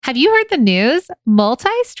Have you heard the news?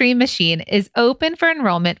 Multi-Stream Machine is open for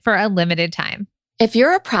enrollment for a limited time. If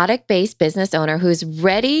you're a product-based business owner who's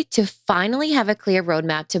ready to finally have a clear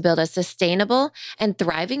roadmap to build a sustainable and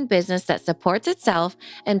thriving business that supports itself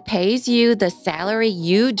and pays you the salary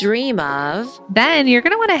you dream of, then you're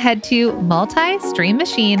going to want to head to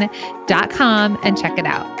multistreammachine.com and check it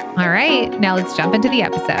out. All right, now let's jump into the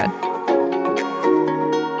episode.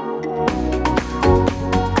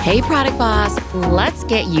 Hey, Product Boss, let's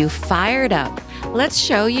get you fired up. Let's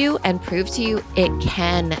show you and prove to you it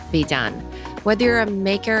can be done. Whether you're a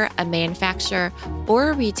maker, a manufacturer, or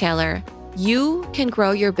a retailer, you can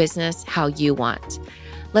grow your business how you want.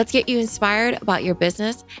 Let's get you inspired about your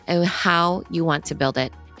business and how you want to build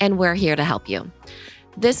it. And we're here to help you.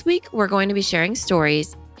 This week, we're going to be sharing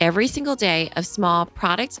stories every single day of small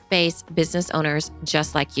product-based business owners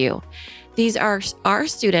just like you. These are our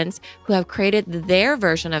students who have created their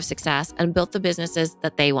version of success and built the businesses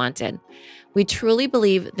that they wanted. We truly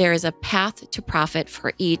believe there is a path to profit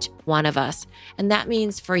for each one of us, and that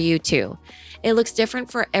means for you too. It looks different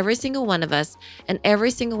for every single one of us, and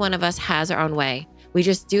every single one of us has our own way. We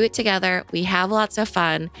just do it together, we have lots of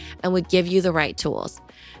fun, and we give you the right tools.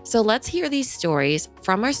 So let's hear these stories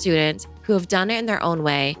from our students who have done it in their own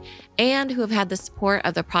way and who have had the support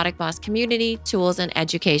of the Product Boss community, tools, and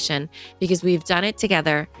education, because we've done it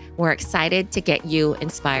together. We're excited to get you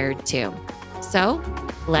inspired too. So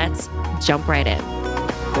let's jump right in.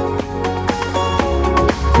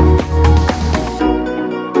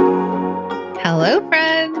 Hello,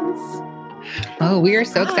 friends. Oh, we are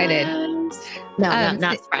so excited. No,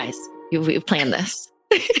 not surprise. We've planned this.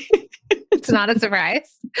 It's not a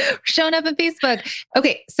surprise. We're showing up on Facebook.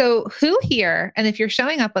 Okay, so who here, and if you're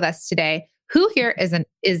showing up with us today, who here is on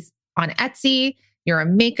Etsy? You're a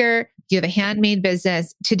maker, you have a handmade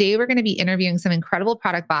business. Today, we're going to be interviewing some incredible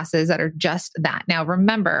product bosses that are just that. Now,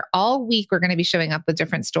 remember, all week, we're going to be showing up with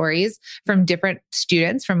different stories from different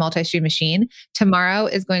students from Multi-Stream Machine. Tomorrow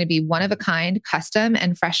is going to be one-of-a-kind custom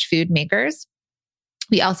and fresh food makers.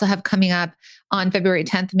 We also have coming up on February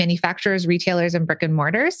 10th, manufacturers, retailers, and brick and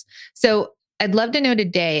mortars. So I'd love to know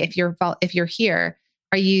today, if you're here,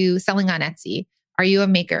 are you selling on Etsy? Are you a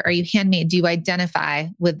maker? Are you handmade? Do you identify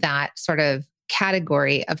with that sort of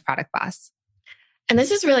category of product boss? And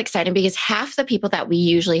this is really exciting because half the people that we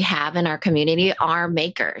usually have in our community are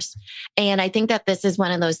makers. And I think that this is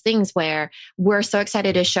one of those things where we're so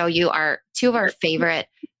excited to show you two of our favorite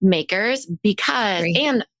makers because,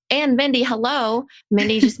 and Mindy, hello.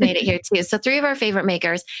 Mindy just made it here too. So 3 of our favorite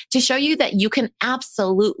makers to show you that you can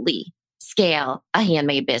absolutely scale a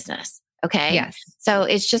handmade business. Okay. Yes. So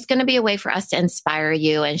it's just going to be a way for us to inspire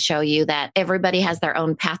you and show you that everybody has their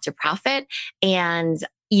own path to profit. And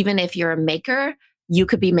even if you're a maker, you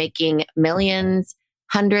could be making millions,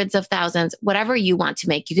 hundreds of thousands, whatever you want to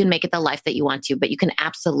make. You can make it the life that you want to, but you can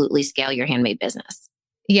absolutely scale your handmade business.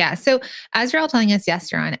 Yeah. So as you're all telling us, yes,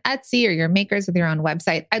 you're on Etsy or you're makers with your own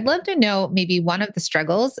website. I'd love to know maybe one of the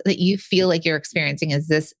struggles that you feel like you're experiencing is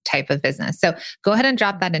this type of business. So go ahead and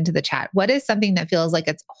drop that into the chat. What is something that feels like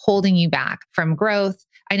it's holding you back from growth?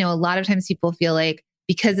 I know a lot of times people feel like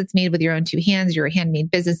because it's made with your own 2 hands, you're a handmade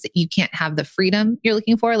business, that you can't have the freedom you're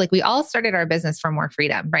looking for. Like we all started our business for more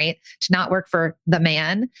freedom, right? To not work for the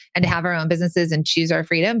man and to have our own businesses and choose our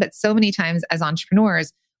freedom. But so many times as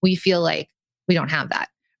entrepreneurs, we feel like we don't have that.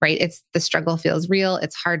 Right? The struggle feels real.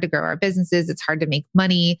 It's hard to grow our businesses. It's hard to make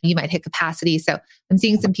money. You might hit capacity. So I'm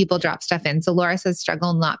seeing some people drop stuff in. So Laura says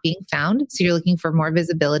struggle not being found. So you're looking for more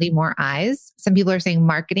visibility, more eyes. Some people are saying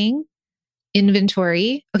marketing,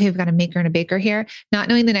 inventory. Okay, we've got a maker and a baker here. Not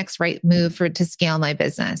knowing the next right move to scale my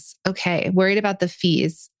business. Okay, worried about the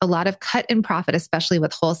fees. A lot of cut in profit, especially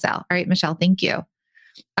with wholesale. All right, Michelle, thank you.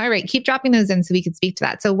 All right, keep dropping those in so we can speak to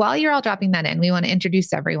that. So while you're all dropping that in, we want to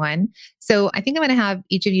introduce everyone. So I think I'm going to have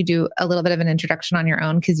each of you do a little bit of an introduction on your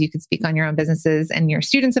own because you could speak on your own businesses and you're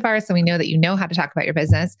students of ours. So we know that you know how to talk about your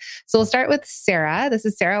business. So we'll start with Sarah. This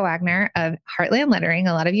is Sarah Wagner of Heartland Lettering.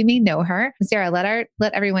 A lot of you may know her. Sarah, let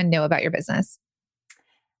everyone know about your business.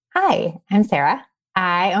 Hi, I'm Sarah.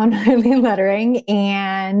 I own Handmade Lettering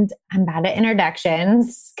and I'm bad at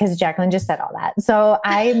introductions because Jacqueline just said all that. So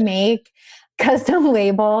I make custom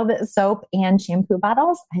labeled soap and shampoo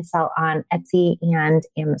bottles. I sell on Etsy and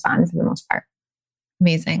Amazon for the most part.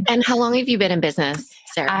 Amazing. And how long have you been in business,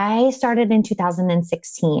 Sarah? I started in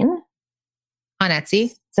 2016. On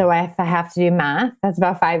Etsy? So if I have to do math, that's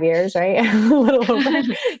about 5 years, right? A little over.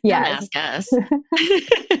 Yes. Don't ask us.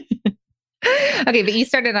 Okay, but you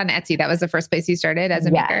started on Etsy. That was the first place you started as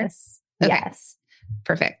a maker? Okay. Yes.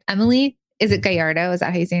 Perfect. Emily, is it Gallardo? Is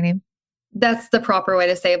that how you say your name? That's the proper way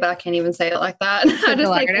to say it, but I can't even say it like that. I just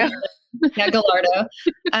Gallardo. Yeah, Gallardo.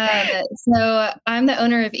 So I'm the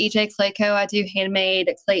owner of EJ Clay Co. I do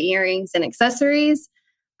handmade clay earrings and accessories.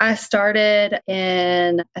 I started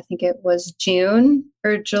in, I think it was June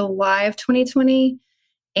or July of 2020.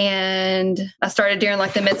 And I started during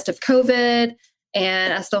like the midst of COVID,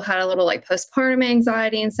 and I still had a little like postpartum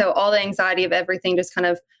anxiety. And so all the anxiety of everything just kind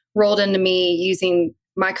of rolled into me using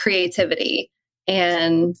my creativity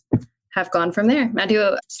and have gone from there. I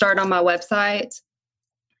do start on my website,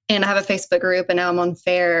 and I have a Facebook group, and now I'm on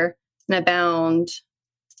Fair and Abound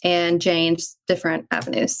and Jane's different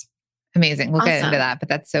avenues. Amazing. We'll get into that, but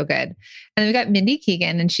that's so good. And then we've got Mindy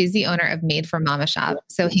Keegan, and she's the owner of Made for Mama Shop.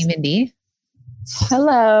 So hey, Mindy.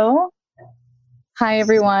 Hello. Hi,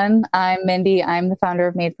 everyone. I'm Mindy. I'm the founder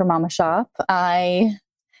of Made for Mama Shop. I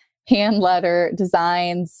hand letter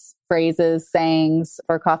designs, phrases, sayings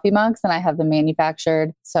for coffee mugs, and I have them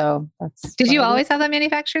manufactured. So that's. Did you always have them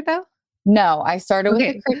manufactured though? No, I started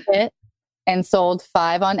with a Cricut and sold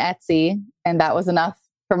 5 on Etsy, and that was enough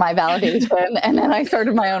for my validation. And then I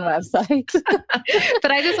started my own website.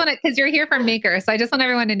 But I just want to, because you're here from Maker. So I just want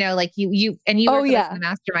everyone to know, like you work with us in the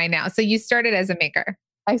mastermind now. So you started as a maker.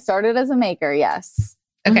 I started as a maker. Yes.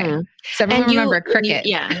 Okay. Mm-hmm. So everyone remember Cricut.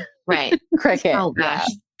 Yeah. Right. Cricut. Oh gosh.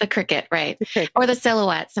 Yeah. The Cricut, right? The Cricut. Or the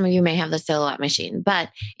Silhouette. Some of you may have the Silhouette machine, but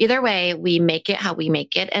either way, we make it how we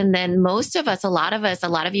make it. And then most of us, a lot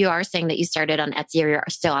of you are saying that you started on Etsy or you're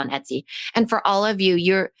still on Etsy. And for all of you,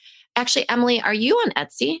 you're actually, Emily, are you on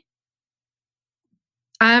Etsy?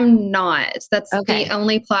 I'm not. That's the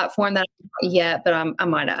only platform that I'm not yet, but I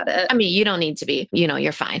might add it. I mean, you don't need to be,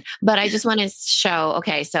 you're fine. But I just want to show,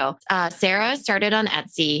 so Sarah started on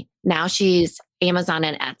Etsy. Now she's Amazon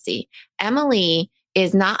and Etsy. Emily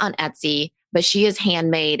is not on Etsy, but she is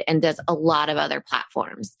Handmade and does a lot of other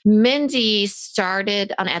platforms. Mindy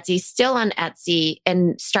started on Etsy, still on Etsy,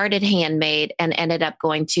 and started Handmade and ended up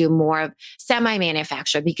going to more of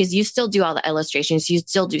semi-manufactured because you still do all the illustrations. You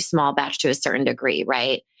still do small batch to a certain degree,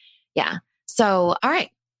 right? Yeah. So, all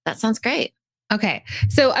right. That sounds great. Okay.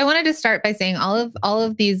 So I wanted to start by saying all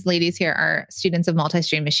of these ladies here are students of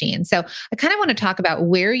Multi-Stream Machine. So I kind of want to talk about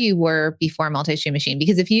where you were before Multi-Stream Machine,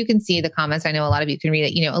 because if you can see the comments, I know a lot of you can read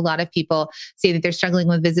it. A lot of people say that they're struggling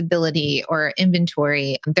with visibility or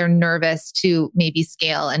inventory. They're nervous to maybe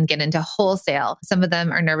scale and get into wholesale. Some of them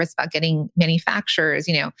are nervous about getting manufacturers,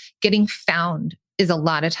 getting found is a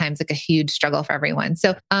lot of times like a huge struggle for everyone.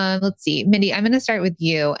 So let's see, Mindy, I'm going to start with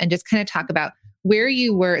you and just kind of talk about where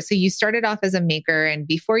you were. So you started off as a maker, and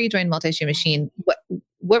before you joined Multi-Stream Machine,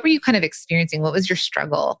 what were you kind of experiencing? What was your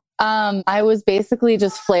struggle? I was basically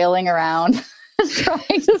just flailing around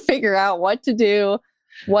trying to figure out what to do,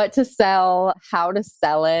 what to sell, how to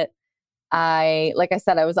sell it. Like I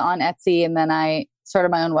said, I was on Etsy, and then I started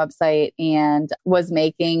my own website and was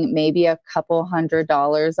making maybe a couple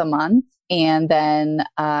 $100 a month. And then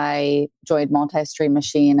I joined Multi-Stream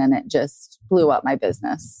Machine, and it just blew up my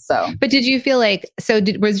business. But did you feel like,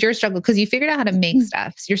 was your struggle, because you figured out how to make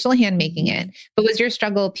stuff, so you're still hand making it, but was your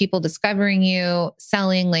struggle people discovering you,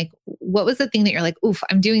 selling? Like, what was the thing that you're like, oof,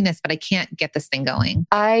 I'm doing this, but I can't get this thing going?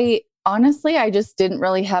 Honestly, I just didn't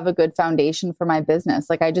really have a good foundation for my business.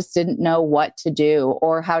 Like, I just didn't know what to do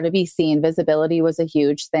or how to be seen. Visibility was a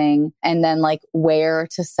huge thing. And then like where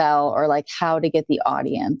to sell, or like how to get the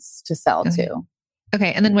audience to sell to.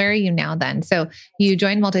 Okay. And then where are you now then? So you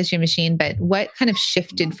joined Multi-Stream Machine, but what kind of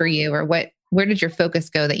shifted for you, or where did your focus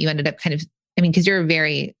go that you ended up kind of, because you're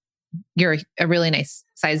a really nice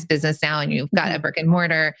sized business now, and you've got a brick and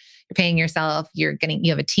mortar, you're paying yourself, you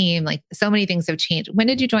have a team, like so many things have changed. When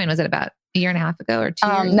did you join? Was it about a year and a half ago or 2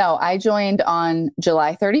 years? No, I joined on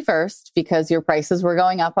July 31st because your prices were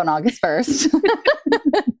going up on August 1st.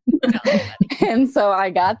 And so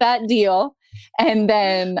I got that deal. And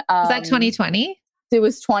then... was that 2020? It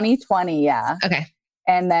was 2020. Yeah. Okay.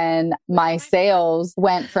 And then my sales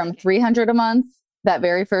went from 300 a month. That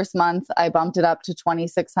very first month, I bumped it up to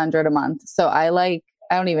 2,600 a month. So I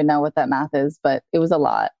don't even know what that math is, but it was a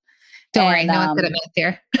lot. Don't worry, no one's good at math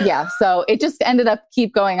here. Yeah. So it just ended up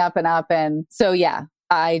keep going up and up. And so, yeah,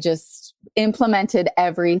 I just implemented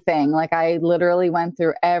everything. Like, I literally went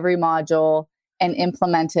through every module and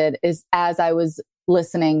implemented as I was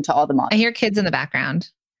listening to all the modules. I hear kids in the background.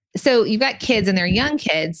 So you've got kids, and they're young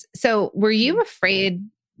kids. So were you afraid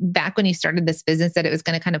back when you started this business that it was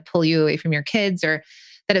going to kind of pull you away from your kids, or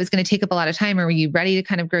that it was going to take up a lot of time? Or were you ready to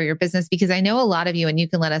kind of grow your business? Because I know a lot of you, and you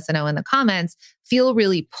can let us know in the comments, feel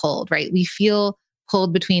really pulled, right? We feel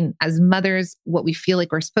pulled between as mothers, what we feel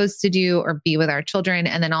like we're supposed to do or be with our children.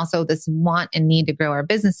 And then also this want and need to grow our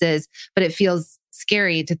businesses, but it feels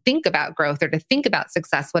scary to think about growth or to think about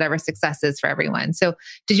success, whatever success is for everyone. So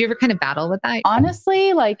did you ever kind of battle with that?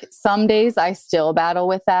 Honestly, like some days I still battle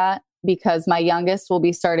with that because my youngest will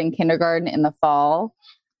be starting kindergarten in the fall.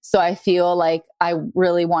 So I feel like I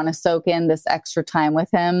really want to soak in this extra time with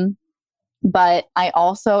him. But I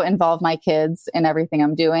also involve my kids in everything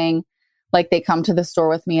I'm doing. Like they come to the store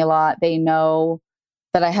with me a lot. They know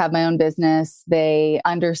that I have my own business. They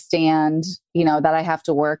understand, that I have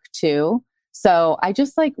to work too. So I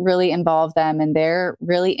just like really involve them and they're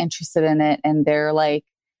really interested in it. And they're like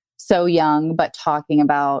so young, but talking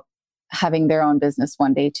about having their own business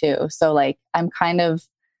one day too. So like I'm kind of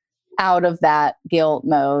out of that guilt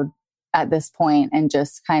mode at this point and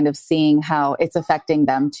just kind of seeing how it's affecting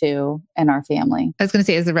them too and our family. I was going to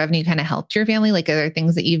say, has the revenue kind of helped your family? Like, are there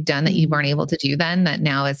things that you've done that you weren't able to do then that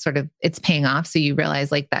now is sort of, it's paying off? So you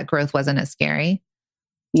realize like that growth wasn't as scary?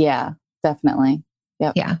 Yeah, definitely.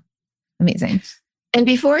 Yep. Yeah. Amazing. And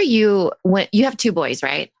before you went, you have 2 boys,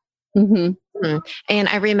 right? Mm-hmm. And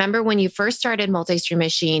I remember when you first started Multi-Stream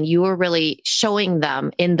Machine, you were really showing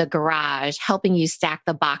them in the garage, helping you stack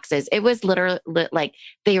the boxes. It was literally like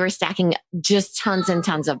they were stacking just tons and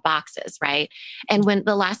tons of boxes, right? And when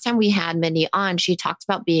the last time we had Mindy on, she talked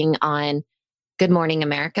about being on Good Morning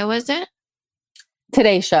America, was it?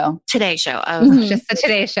 Today Show. Today Show. Just the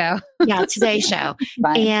Today Show. Yeah, Today Show.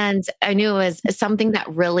 And I knew it was something that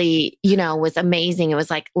really, was amazing. It was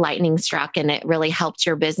like lightning struck and it really helped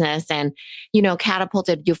your business and,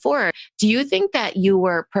 catapulted you forward. Do you think that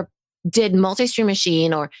you did Multi-Stream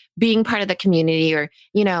Machine or being part of the community or,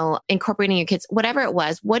 incorporating your kids, whatever it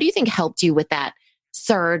was, what do you think helped you with that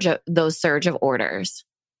surge of orders?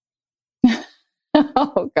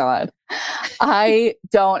 Oh God. I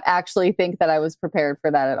don't actually think that I was prepared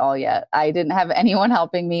for that at all yet. I didn't have anyone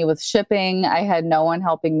helping me with shipping. I had no one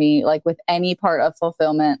helping me like with any part of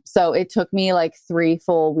fulfillment. So it took me like 3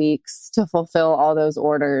 full weeks to fulfill all those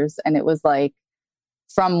orders. And it was like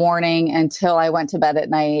from morning until I went to bed at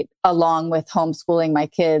night, along with homeschooling my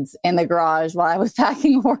kids in the garage while I was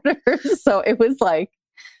packing orders. So it was like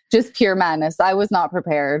just pure madness. I was not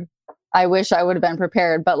prepared. I wish I would have been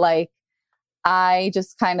prepared, but like, I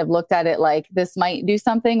just kind of looked at it like this might do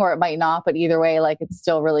something or it might not, but either way, like it's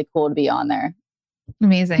still really cool to be on there.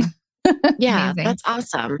 Amazing. Yeah, Amazing. that's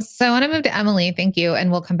awesome. So I want to move to Emily. Thank you.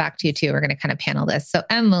 And we'll come back to you too. We're going to kind of panel this. So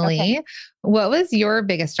Emily, What was your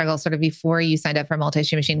biggest struggle sort of before you signed up for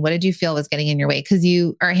Multi-Stream Machine? What did you feel was getting in your way? Because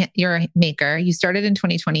you're a maker. You started in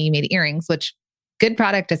 2020, you made earrings, which good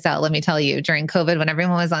product to sell. Let me tell you, during COVID, when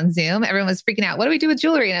everyone was on Zoom, everyone was freaking out. What do we do with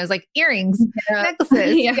jewelry? And I was like, earrings,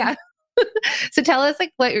 necklaces. Yeah. So tell us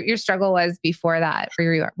like what your struggle was before that,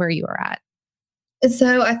 where you were at.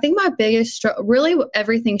 So I think my biggest struggle, really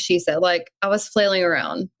everything she said, like I was flailing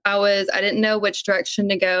around. I didn't know which direction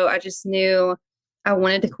to go. I just knew I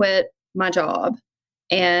wanted to quit my job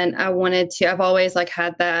and I've always like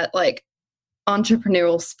had that like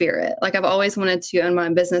entrepreneurial spirit. Like I've always wanted to own my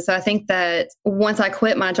own business. So I think that once I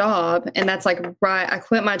quit my job and that's like, right, I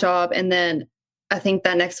quit my job and then I think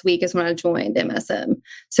that next week is when I joined MSM.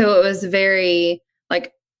 So it was very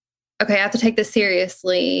like, okay, I have to take this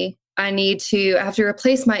seriously. I have to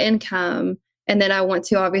replace my income. And then I want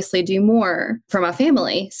to obviously do more for my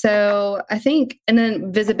family. So I think, and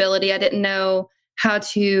then visibility, I didn't know how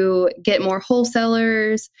to get more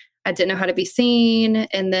wholesalers. I didn't know how to be seen.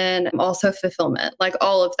 And then also fulfillment, like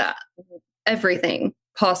all of that, everything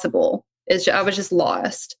possible I was just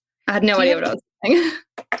lost. I had no idea what I was doing.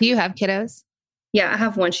 Do you have kiddos? Yeah, I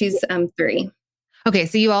have one. She's 3. Okay.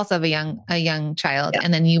 So you also have a young child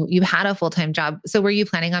and then you had a full-time job. So were you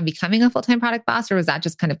planning on becoming a full-time product boss or was that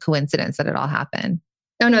just kind of coincidence that it all happened?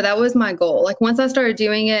 No, that was my goal. Like once I started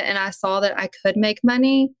doing it and I saw that I could make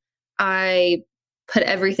money, I put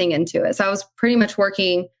everything into it. So I was pretty much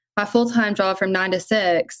working my full-time job from 9 to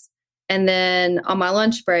 6. And then on my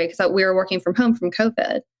lunch break, so we were working from home from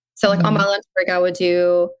COVID. So like on my lunch break, I would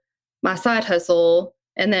do my side hustle.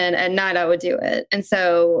 And then at night I would do it. And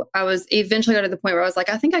so I was eventually got to the point where I was like,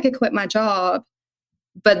 I think I could quit my job,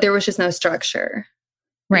 but there was just no structure.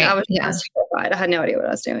 Right. I was terrified. I had no idea what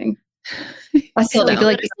I was doing. I still don't.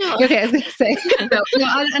 Okay, I was going to say.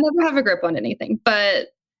 I never have a grip on anything, but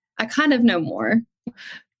I kind of know more.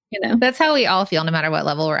 That's how we all feel no matter what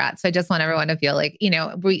level we're at. So I just want everyone to feel like,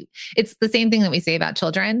 it's the same thing that we say about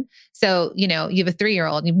children. So, you have a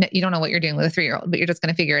 3-year-old, you don't know what you're doing with a 3-year-old, but you're just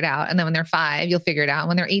going to figure it out. And then when they're 5, you'll figure it out.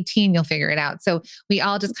 When they're 18, you'll figure it out. So we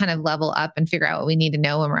all just kind of level up and figure out what we need to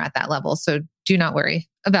know when we're at that level. So do not worry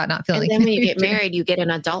about not feeling. And then when you get married, you get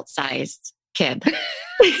an adult sized kid.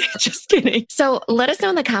 Just kidding. So let us know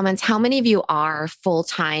in the comments how many of you are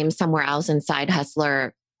full-time somewhere else in Side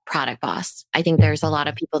Hustler Product Boss. I think there's a lot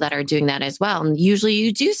of people that are doing that as well. And usually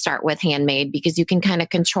you do start with Handmade because you can kind of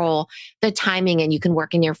control the timing and you can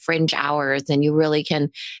work in your fringe hours and you really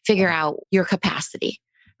can figure out your capacity.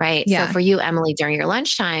 Right. Yeah. So for you, Emily, during your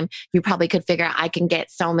lunchtime, you probably could figure out I can get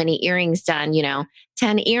so many earrings done,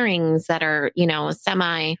 10 earrings that are,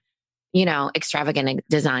 semi, extravagant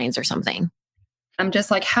designs or something. I'm just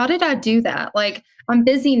like, how did I do that? Like, I'm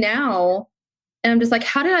busy now. And I'm just like,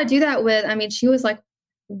 how did I do that with, she was like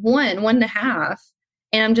 1.5.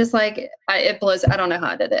 And I'm just like, it blows. I don't know how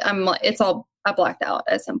I did it. I'm like, I blacked out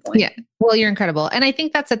at some point. Yeah. Well, you're incredible. And I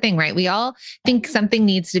think that's the thing, right? We all think something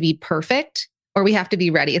needs to be perfect or we have to be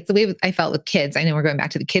ready. It's the way I felt with kids. I know we're going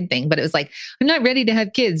back to the kid thing, but it was like, I'm not ready to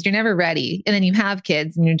have kids. You're never ready. And then you have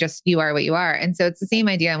kids and you are what you are. And so it's the same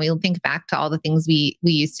idea. And we'll think back to all the things we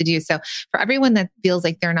used to do. So for everyone that feels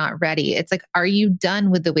like they're not ready, it's like, are you done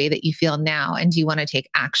with the way that you feel now? And do you want to take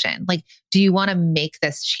action? Like, do you want to make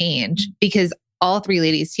this change? Because all three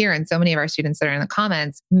ladies here and so many of our students that are in the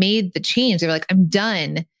comments made the change. They were like, I'm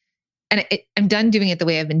done. And I'm done doing it the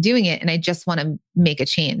way I've been doing it. And I just want to make a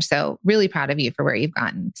change. So really proud of you for where you've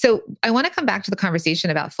gotten. So I want to come back to the conversation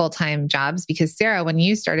about full-time jobs because Sarah, when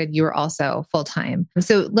you started, you were also full-time.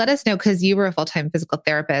 So let us know, because you were a full-time physical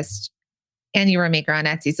therapist and you were a maker on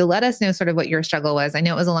Etsy. So let us know sort of what your struggle was. I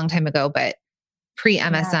know it was a long time ago, but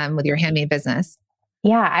pre-MSM with your handmade business.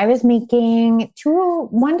 Yeah, I was making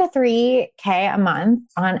 1 to 3K a month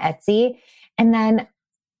on Etsy. And then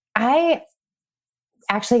I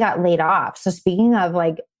actually got laid off. So speaking of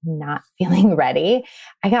like not feeling ready,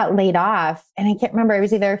 I got laid off and I can't remember. It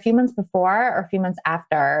was either a few months before or a few months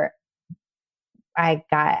after I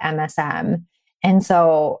got MSM. And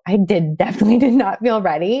so I definitely did not feel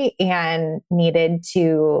ready and needed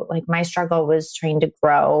to, like, my struggle was trying to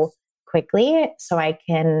grow quickly so I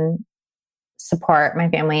can support my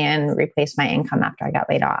family and replace my income after I got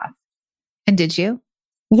laid off. And did you?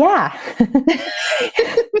 Yeah.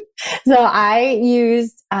 So I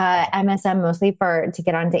used MSM mostly to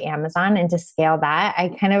get onto Amazon and to scale that.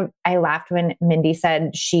 I laughed when Mindy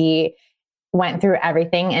said she went through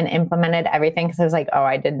everything and implemented everything because I was like, oh,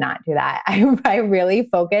 I did not do that. I really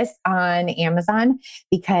focused on Amazon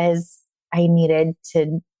because I needed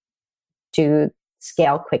to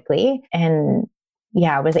scale quickly. And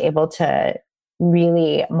yeah, I was able to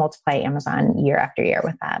really multiply Amazon year after year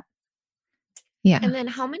with that. Yeah. And then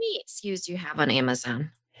how many SKUs do you have on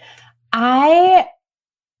Amazon? I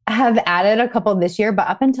have added a couple this year, but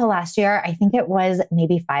up until last year, I think it was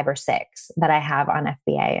maybe 5 or 6 that I have on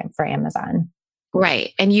FBA for Amazon.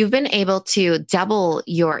 Right. And you've been able to double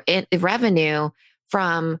your revenue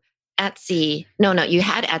from Etsy. No, you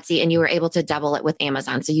had Etsy and you were able to double it with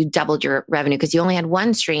Amazon. So you doubled your revenue because you only had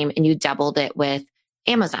one stream and you doubled it with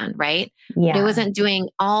Amazon, right? Yeah. It wasn't doing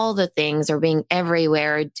all the things or being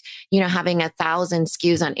everywhere, having 1,000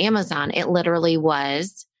 SKUs on Amazon. It literally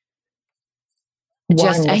was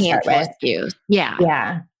just a handful of SKUs. Yeah.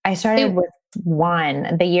 Yeah. I started with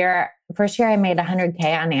one. First year I made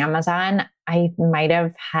 100K on Amazon. I might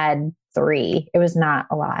have had 3. It was not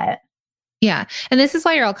a lot. Yeah. And this is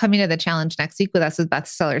why you're all coming to the challenge next week with us with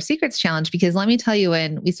Bestseller Secrets Challenge, because let me tell you,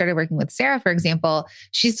 when we started working with Sarah, for example,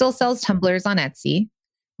 she still sells tumblers on Etsy,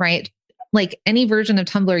 right? Like any version of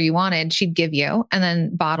tumbler you wanted, she'd give you, and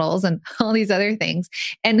then bottles and all these other things.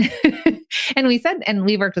 And, and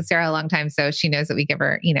we worked with Sarah a long time, so she knows that we give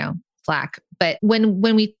her, flack. But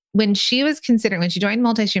when she joined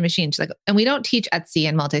Multi-Stream Machine, she's like, and we don't teach Etsy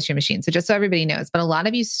and Multi-Stream Machine. So just so everybody knows, but a lot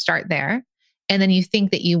of you start there. And then you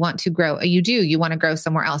think that you want to grow. You want to grow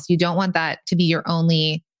somewhere else. You don't want that to be your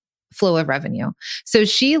only flow of revenue. So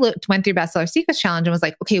she went through Bestseller Secrets Challenge and was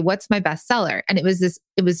like, okay, what's my bestseller? And it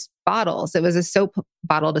was bottles. It was a soap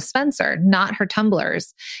bottle dispenser, not her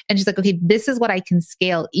tumblers. And she's like, okay, this is what I can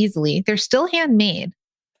scale easily. They're still handmade,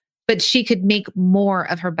 but she could make more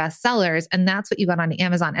of her bestsellers. And that's what you got on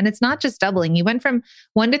Amazon. And it's not just doubling. You went from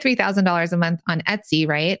 $1,000 to $3,000 a month on Etsy,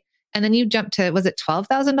 right? And then you jumped to, was it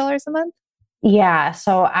 $12,000 a month? Yeah.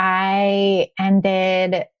 So I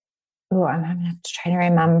ended, I'm going to have to try to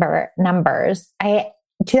remember numbers.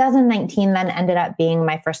 2019 then ended up being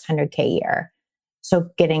my first 100K year. So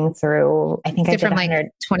getting through, I think I did from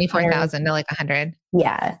like 24,000 to like 100.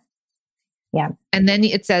 Yeah. Yeah. And then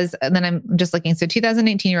it says, and then I'm just looking. So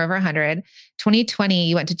 2019, you're over 100. 2020,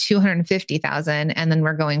 you went to 250,000. And then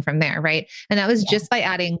we're going from there. Right. And that was just by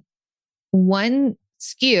adding one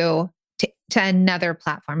SKU to another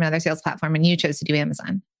platform, another sales platform. And you chose to do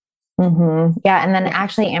Amazon. Mm-hmm. Yeah. And then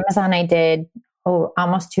actually Amazon, I did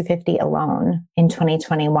almost 250 alone in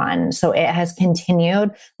 2021. So it has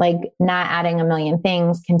continued, like not adding a million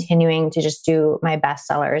things, continuing to just do my best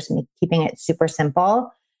sellers and keeping it super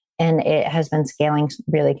simple. And it has been scaling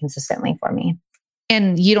really consistently for me.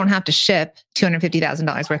 And you don't have to ship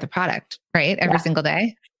 $250,000 worth of product, right? Every single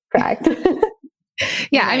day. Correct.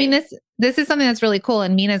 Yeah. Right. I mean, this is something that's really cool.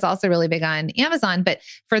 And Mina's also really big on Amazon. But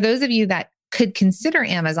for those of you that could consider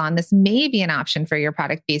Amazon, this may be an option for your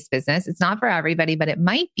product-based business. It's not for everybody, but it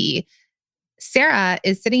might be. Sarah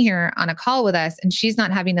is sitting here on a call with us and she's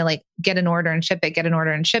not having to like get an order and ship it, get an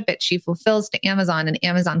order and ship it. She fulfills to Amazon and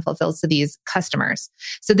Amazon fulfills to these customers.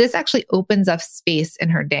 So this actually opens up space in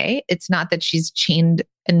her day. It's not that she's chained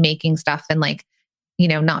and making stuff and like,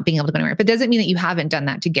 not being able to go anywhere, but it doesn't mean that you haven't done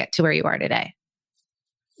that to get to where you are today.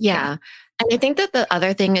 Yeah. And I think that the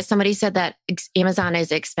other thing is somebody said that Amazon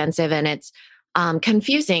is expensive and it's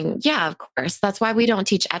confusing. Yeah, of course. That's why we don't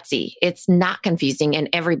teach Etsy. It's not confusing and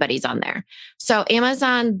everybody's on there. So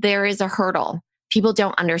Amazon, there is a hurdle. People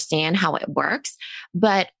don't understand how it works.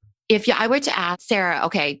 But if I were to ask Sarah,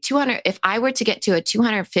 okay, if I were to get to a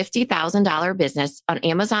 $250,000 business on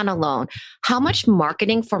Amazon alone, how much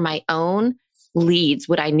marketing for my own leads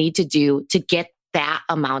would I need to do to get that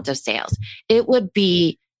amount of sales? It would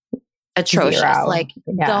be atrocious. Zero. Like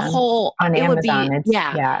the whole on Amazon,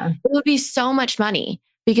 it would be so much money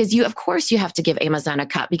because of course you have to give Amazon a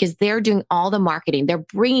cut because they're doing all the marketing. They're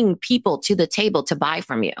bringing people to the table to buy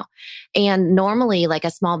from you. And normally like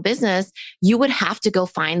a small business, you would have to go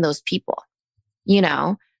find those people,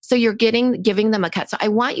 So you're giving them a cut. So I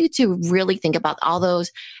want you to really think about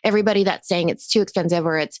everybody that's saying it's too expensive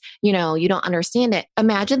or it's, you don't understand it.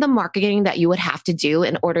 Imagine the marketing that you would have to do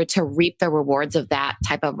in order to reap the rewards of that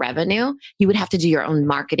type of revenue. You would have to do your own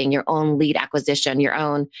marketing, your own lead acquisition, your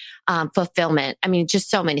own fulfillment. I mean, just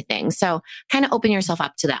so many things. So kind of open yourself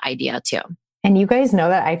up to that idea too. And you guys know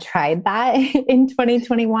that I tried that in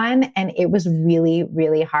 2021 and it was really,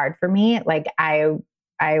 really hard for me. Like I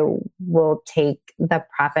will take the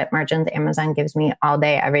profit margins Amazon gives me all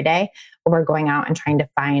day, every day, over going out and trying to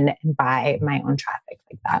find and buy my own traffic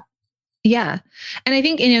like that. Yeah. And I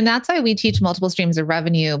think, that's why we teach multiple streams of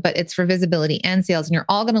revenue, but it's for visibility and sales. And you're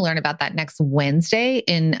all going to learn about that next Wednesday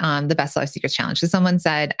in the Bestseller Secrets Challenge. So someone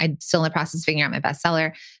said, I'm still in the process of figuring out my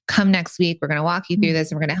bestseller. Come next week. We're going to walk you through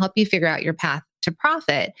this and we're going to help you figure out your path to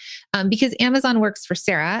profit because Amazon works for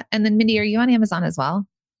Sarah. And then Mindy, are you on Amazon as well?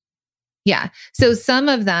 Yeah. So some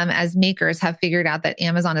of them as makers have figured out that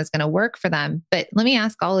Amazon is going to work for them. But let me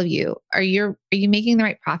ask all of you, are you making the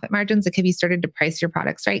right profit margins? Like, have you started to price your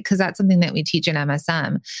products right? Because that's something that we teach in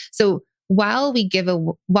MSM. So while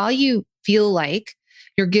you feel like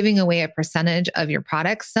you're giving away a percentage of your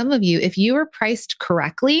products, some of you, if you were priced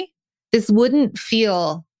correctly, this wouldn't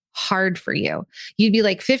feel hard for you. You'd be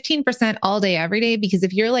like 15% all day, every day, because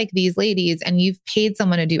if you're like these ladies and you've paid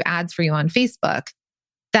someone to do ads for you on Facebook,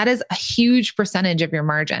 that is a huge percentage of your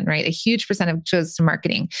margin, right? A huge percentage goes to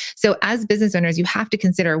marketing. So as business owners, you have to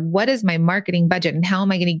consider what is my marketing budget and how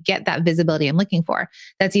am I going to get that visibility I'm looking for?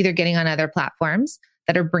 That's either getting on other platforms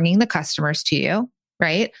that are bringing the customers to you,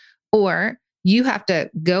 right? Or you have to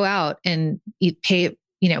go out and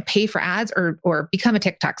pay for ads or become a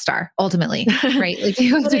TikTok star ultimately, right? Like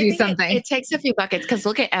you have to do something. It takes a few buckets because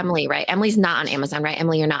look at Emily, right? Emily's not on Amazon, right?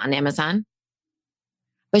 Emily, you're not on Amazon.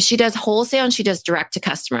 But she does wholesale and she does direct to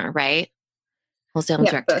customer, right? Wholesale and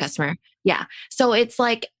direct to customer. Yeah. So it's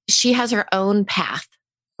like she has her own path,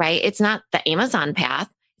 right? It's not the Amazon path.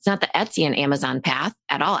 It's not the Etsy and Amazon path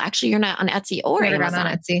at all. Actually, you're not on Etsy or Amazon.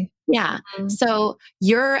 On Etsy. Yeah. Mm-hmm. So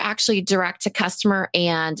you're actually direct to customer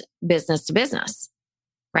and business to business,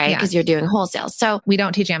 right? Because you're doing wholesale. So we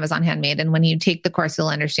don't teach Amazon Handmade. And when you take the course, you'll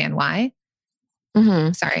understand why.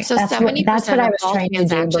 Mm-hmm. Sorry. So that's 70% what I was trying to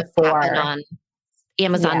do before. On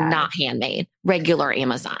Amazon, not Handmade, regular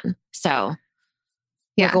Amazon. So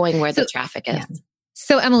we're going where the traffic is. Yeah.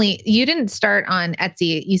 So Emily, you didn't start on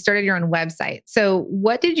Etsy. You started your own website. So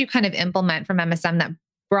what did you kind of implement from MSM that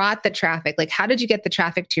brought the traffic? Like, how did you get the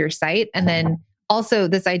traffic to your site? And then also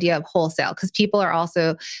this idea of wholesale, because people are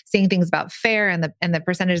also saying things about fair and the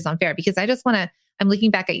percentages on fair, because I'm looking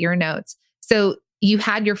back at your notes. So you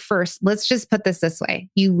had your first, let's just put this way.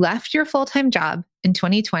 You left your full-time job in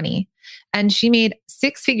 2020 and she made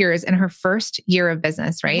 6 figures in her first year of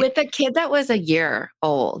business, right? With a kid that was a year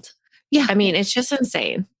old. Yeah. I mean, it's just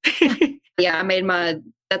insane. Yeah.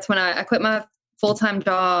 That's when I quit my full-time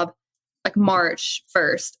job like March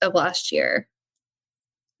 1st of last year.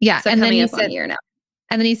 Yeah. So and then you said, a year now.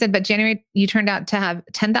 And then he said, but January, you turned out to have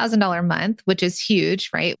 $10,000 a month, which is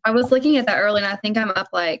huge, right? I was looking at that early and I think I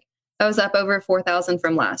was up over 4,000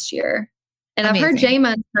 from last year. And I've heard J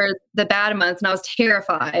months for the bad months, and I was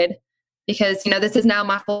terrified because, this is now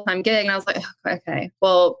my full-time gig. And I was like, okay,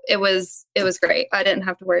 well, it was great. I didn't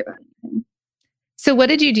have to worry about anything. So what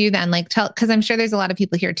did you do then? Because I'm sure there's a lot of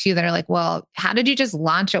people here too that are like, well, how did you just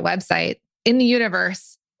launch a website in the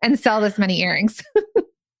universe and sell this many earrings?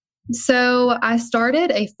 So I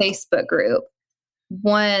started a Facebook group.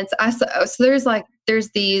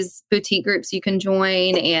 There's these boutique groups you can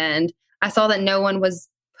join, and I saw that no one was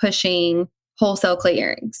pushing wholesale clay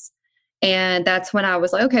earrings. And that's when I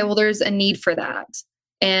was like, okay, well, there's a need for that.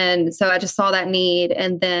 And so I just saw that need,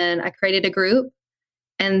 and then I created a group.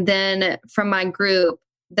 And then from my group,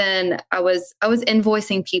 then I was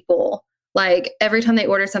invoicing people. Like every time they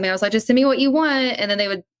ordered something, I was like, just send me what you want. And then they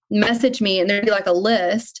would message me, and there'd be like a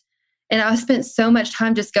list. And I spent so much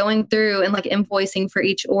time just going through and like invoicing for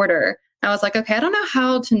each order. I was like, okay, I don't know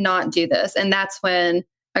how to not do this. And that's when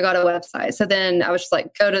I got a website. So then I was just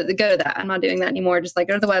like, go to that. I'm not doing that anymore. Just like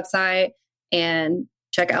go to the website and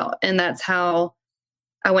check out. And that's how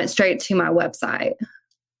I went straight to my website.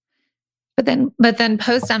 But then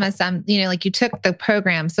post MSM, like you took the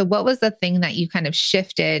program. So what was the thing that you kind of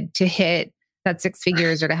shifted to hit that 6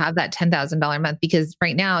 figures or to have that $10,000 a month? Because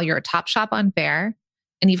right now you're a top shop on Fair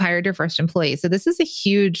and you've hired your first employee. So this is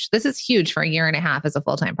huge for a year and a half as a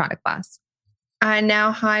full-time product boss. I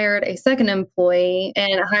now hired a second employee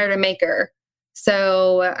and I hired a maker.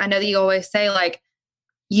 So I know that you always say like,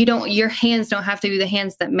 your hands don't have to be the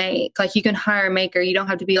hands that make. Like you can hire a maker. You don't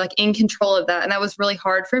have to be like in control of that. And that was really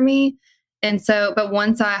hard for me. And so, but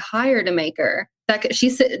once I hired a maker, she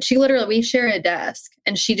literally, we share a desk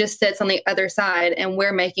and she just sits on the other side and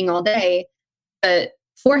we're making all day. But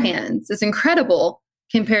 4 hands is incredible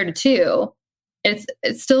compared to 2.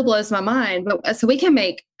 It still blows my mind. But so we can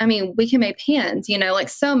make pans, like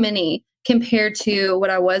so many compared to what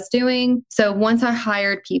I was doing. So once I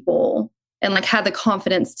hired people and like had the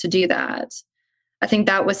confidence to do that, I think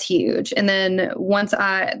that was huge. And then once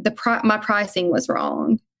my pricing was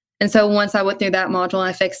wrong. And so once I went through that module and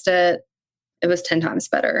I fixed it, it was 10 times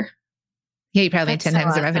better. Yeah, you probably made 10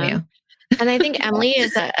 times the revenue. And I think Emily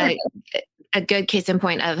is a good case in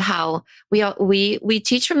point of how we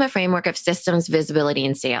teach from the framework of systems, visibility,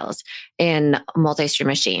 and sales in multi-stream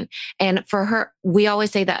machine. And for her, we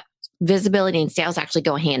always say that visibility and sales actually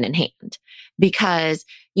go hand in hand because,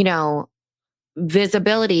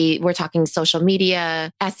 visibility, we're talking social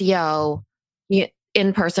media, SEO,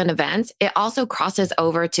 in-person events. It also crosses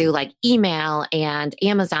over to like email and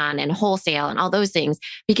Amazon and wholesale and all those things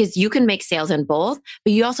because you can make sales in both,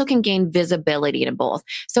 but you also can gain visibility in both.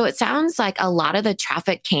 So it sounds like a lot of the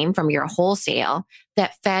traffic came from your wholesale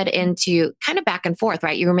that fed into kind of back and forth,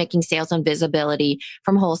 right? You were making sales and visibility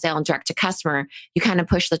from wholesale and direct to customer. You kind of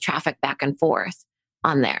push the traffic back and forth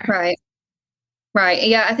on there. Right.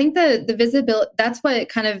 Yeah. I think the visibility, that's what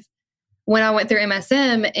kind of, when I went through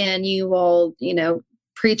MSM and you will,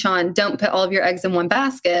 preach on don't put all of your eggs in one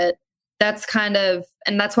basket, that's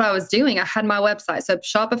what I was doing. I had my website. So if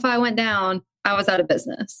Shopify went down, I was out of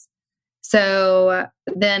business. So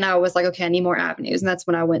then I was like, okay, I need more avenues. And that's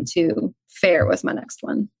when I went to Fair was my next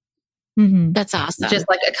one. Mm-hmm. That's awesome. Just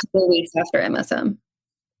like a couple of weeks after MSM.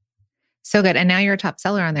 So good. And now you're a top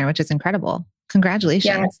seller on there, which is incredible.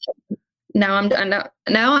 Congratulations. Yeah. Now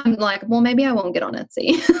I'm like, well, maybe I won't get on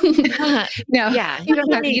Etsy. No, yeah, you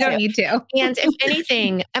don't need to. And if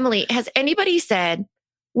anything, Emily, has anybody said,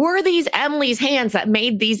 were these Emily's hands that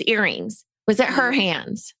made these earrings? Was it her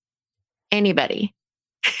hands? Anybody?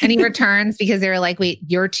 Any returns because they were like, wait,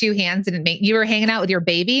 your 2 hands didn't make, you were hanging out with your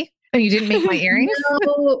baby and you didn't make my earrings?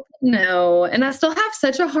 No. And I still have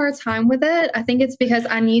such a hard time with it. I think it's because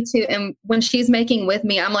I need to, and when she's making with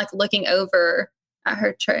me, I'm like looking over at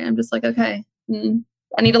her tray. I'm just like, okay,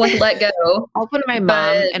 I need to like let go. I'll put my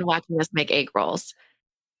mom and watching us make egg rolls.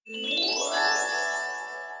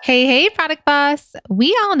 Hey, product boss.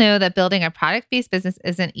 We all know that building a product-based business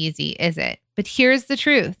isn't easy, is it? But here's the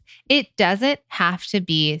truth. It doesn't have to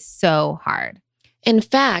be so hard. In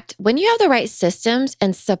fact, when you have the right systems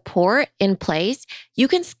and support in place, you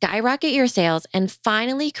can skyrocket your sales and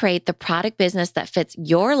finally create the product business that fits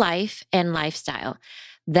your life and lifestyle.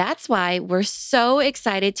 That's why we're so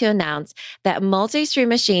excited to announce that Multi-Stream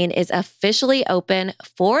Machine is officially open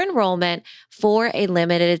for enrollment for a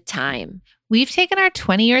limited time. We've taken our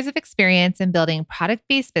 20 years of experience in building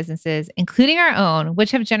product-based businesses, including our own,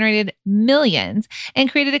 which have generated millions,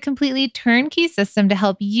 and created a completely turnkey system to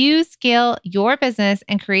help you scale your business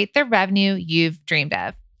and create the revenue you've dreamed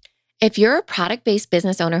of. If you're a product-based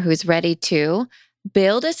business owner who's ready to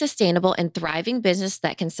build a sustainable and thriving business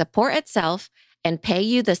that can support itself and pay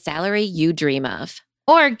you the salary you dream of.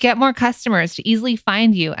 Or get more customers to easily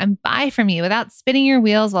find you and buy from you without spinning your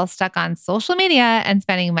wheels while stuck on social media and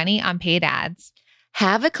spending money on paid ads.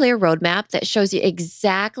 Have a clear roadmap that shows you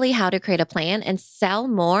exactly how to create a plan and sell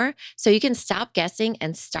more so you can stop guessing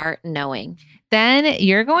and start knowing. Then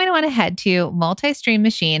you're going to want to head to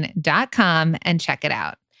multistreammachine.com and check it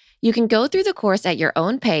out. You can go through the course at your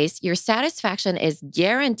own pace. Your satisfaction is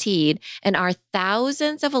guaranteed, and our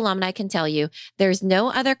thousands of alumni can tell you there's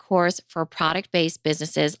no other course for product-based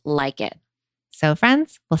businesses like it. So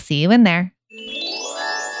friends, we'll see you in there.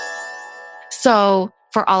 So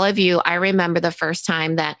for all of you, I remember the first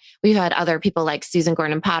time that we've had other people like Susan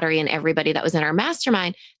Gordon Pottery and everybody that was in our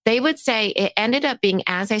mastermind, they would say it ended up being,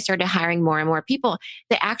 as I started hiring more and more people,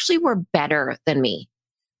 they actually were better than me.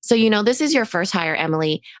 So, this is your first hire,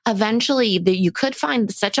 Emily. Eventually, you could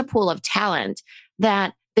find such a pool of talent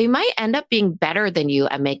that they might end up being better than you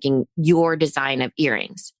at making your design of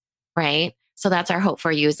earrings, right? So that's our hope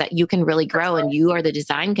for you, is that you can really grow and you are the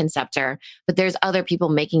design conceptor, but there's other people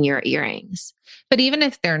making your earrings. But even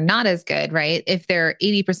if they're not as good, right? If they're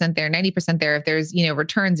 80% there, 90% there, if there's,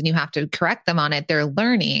 returns and you have to correct them on it, they're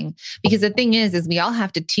learning. Because the thing is we all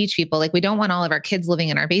have to teach people, like we don't want all of our kids living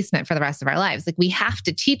in our basement for the rest of our lives. Like we have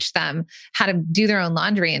to teach them how to do their own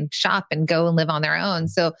laundry and shop and go and live on their own.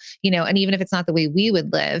 So, and even if it's not the way we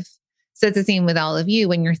would live, so it's the same with all of you.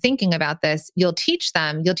 When you're thinking about this, you'll teach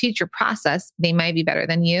your process. They might be better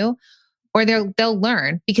than you, or they'll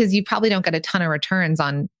learn, because you probably don't get a ton of returns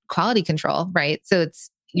on quality control, right? So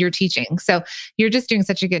you're teaching. So you're just doing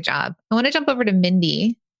such a good job. I want to jump over to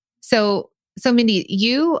Mindy. So Mindy,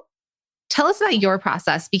 you tell us about your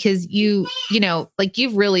process, because you've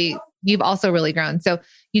also really grown. So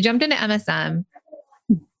you jumped into MSM.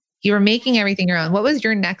 You were making everything your own. What was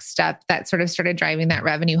your next step that sort of started driving that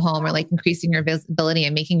revenue home, or like increasing your visibility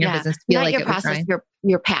and making your business feel like your it process, was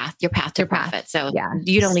your path to profit. So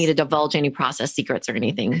you don't need to divulge any process secrets or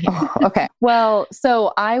anything. Oh, okay. Well,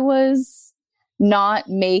 so I was not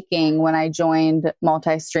making when I joined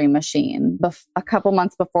Multi-Stream Machine. A couple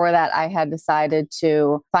months before that, I had decided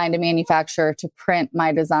to find a manufacturer to print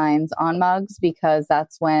my designs on mugs, because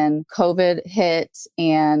that's when COVID hit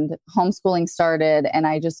and homeschooling started, and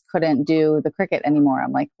I just couldn't do the Cricut anymore.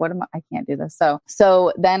 I'm like, I can't do this.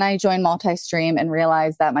 So then I joined Multi-Stream and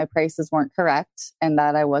realized that my prices weren't correct and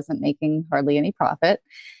that I wasn't making hardly any profit.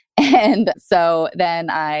 And so then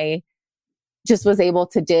I just was able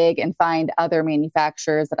to dig and find other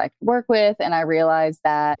manufacturers that I could work with. And I realized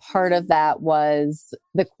that part of that was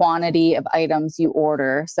the quantity of items you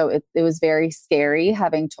order. So it was very scary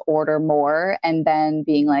having to order more and then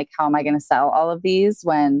being like, how am I going to sell all of these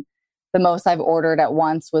when the most I've ordered at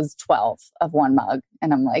once was 12 of one mug?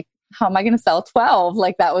 And I'm like, how am I going to sell 12?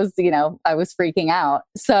 Like that was, I was freaking out.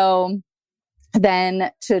 So then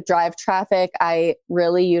to drive traffic, I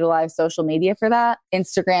really utilized social media for that.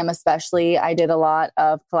 Instagram, especially, I did a lot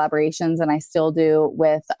of collaborations, and I still do,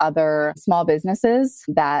 with other small businesses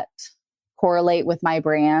that correlate with my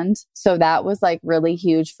brand. So that was like really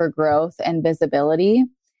huge for growth and visibility.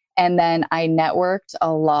 And then I networked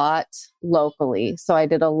a lot locally. So I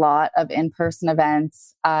did a lot of in-person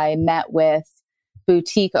events. I met with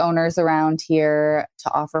boutique owners around here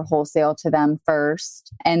to offer wholesale to them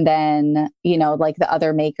first. And then, like the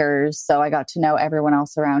other makers. So I got to know everyone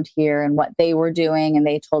else around here and what they were doing. And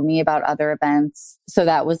they told me about other events. So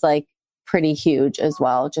that was like pretty huge as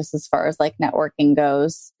well, just as far as like networking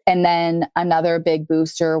goes. And then another big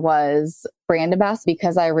booster was brand ambassador,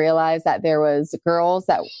 because I realized that there was girls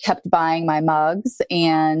that kept buying my mugs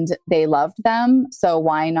and they loved them. So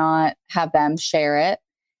why not have them share it?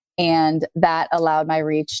 And that allowed my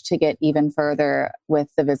reach to get even further with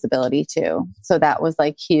the visibility too. So that was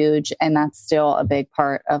like huge. And that's still a big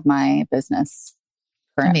part of my business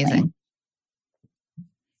currently. Amazing.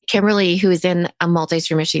 Kimberly, who is in a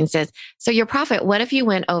Multi-Stream Machine, says, so your profit, what if you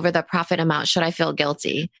went over the profit amount? Should I feel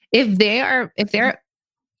guilty? If they're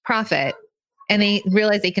profit and they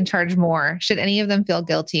realize they can charge more, should any of them feel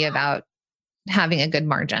guilty about having a good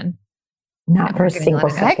margin? Not for a single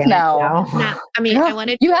second. No. I mean, I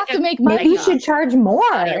wanted you have to make money. Maybe you should charge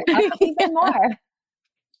more. Even more.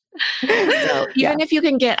 So even if you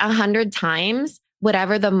can get 100 times,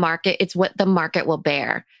 whatever the market, it's what the market will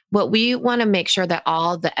bear. What we want to make sure that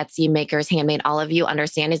all the Etsy makers, Handmade, all of you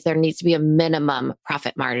understand is there needs to be a minimum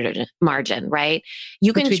profit margin, right?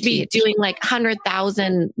 You can be doing like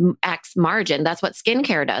 100,000 X margin. That's what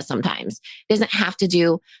skincare does sometimes. It doesn't have to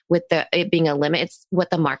do with it being a limit. It's what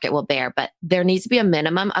the market will bear, but there needs to be a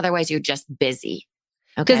minimum. Otherwise, you're just busy.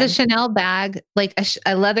 Okay? Does a Chanel bag, like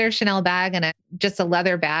a leather Chanel bag and just a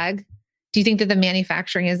leather bag, Do you think that the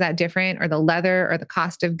manufacturing is that different, or the leather, or the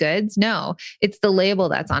cost of goods? No, it's the label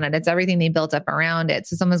that's on it. It's everything they built up around it.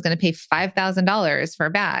 So someone's going to pay $5,000 for a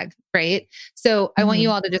bag, right? So I want you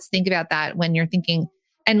all to just think about that when you're thinking.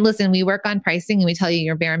 And listen, we work on pricing and we tell you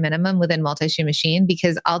your bare minimum within Multi-Shoe Machine,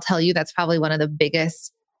 because I'll tell you that's probably one of the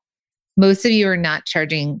biggest. Most of you are not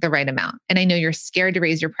charging the right amount. And I know you're scared to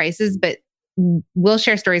raise your prices, but we'll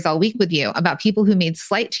share stories all week with you about people who made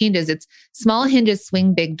slight changes. It's small hinges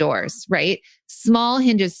swing big doors, right? Small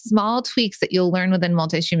hinges, small tweaks that you'll learn within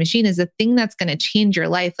Multi-Shoe Machine is the thing that's going to change your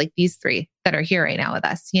life, like these three that are here right now with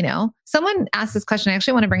us. Someone asked this question. I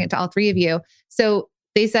actually want to bring it to all three of you. So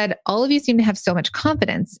they said, all of you seem to have so much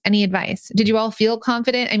confidence. Any advice? Did you all feel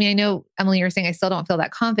confident? I mean, I know, Emily, you were saying I still don't feel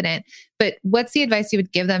that confident, but what's the advice you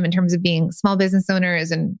would give them in terms of being small business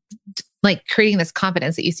owners and like creating this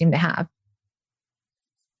confidence that you seem to have?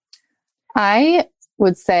 I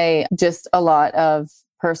would say just a lot of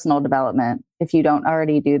personal development. If you don't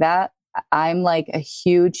already do that, I'm like a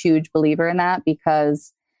huge, huge believer in that,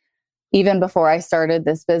 because even before I started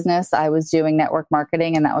this business, I was doing network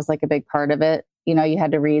marketing, and that was like a big part of it. You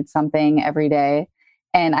had to read something every day.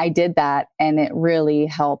 And I did that, and it really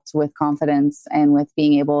helped with confidence and with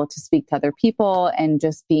being able to speak to other people and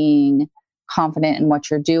just being confident in what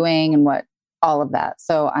you're doing and what all of that.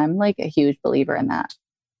 So I'm like a huge believer in that.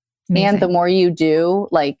 Amazing. And the more you do,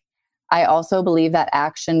 like, I also believe that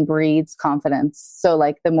action breeds confidence. So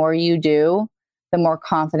like the more you do, the more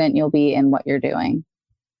confident you'll be in what you're doing.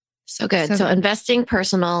 So good. So investing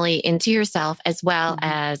personally into yourself as well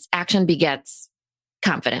as action begets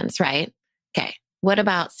confidence, right? Okay. What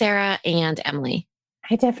about Sarah and Emily?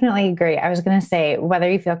 I definitely agree. I was going to say, whether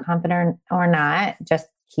you feel confident or not, just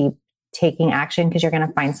keep taking action, because you're going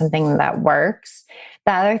to find something that works.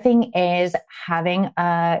 The other thing is having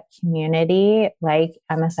a community like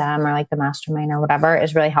MSM or like the mastermind or whatever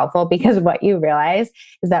is really helpful, because what you realize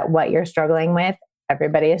is that what you're struggling with,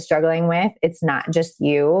 everybody is struggling with. It's not just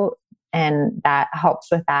you. And that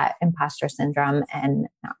helps with that imposter syndrome and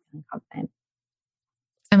not feeling confident.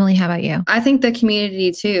 Emily, how about you? I think the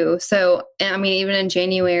community too. So, I mean, even in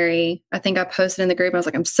January, I think I posted in the group, and I was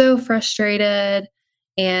like, I'm so frustrated.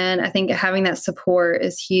 And I think having that support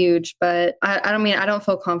is huge. But I don't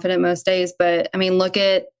feel confident most days. But I mean, look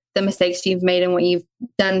at the mistakes you've made and what you've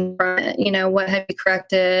done from it. What have you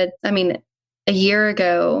corrected? I mean, a year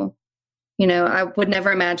ago, I would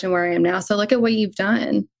never imagine where I am now. So look at what you've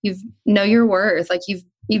done. You know your worth. Like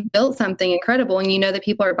you've built something incredible, and you know that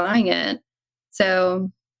people are buying it.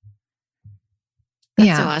 So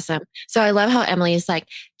that's so awesome. So I love how Emily is like,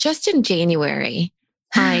 just in January,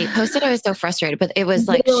 I posted, I was so frustrated, but it was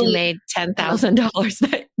like she made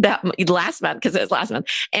 $10,000 that last month, because it was last month,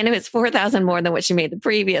 and it was $4,000 more than what she made the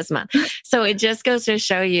previous month. So it just goes to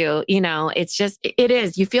show you, it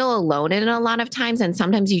is, you feel alone in it a lot of times. And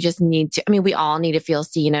sometimes you just need to, we all need to feel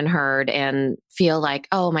seen and heard and feel like,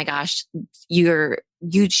 oh my gosh, you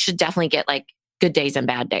should definitely get like good days and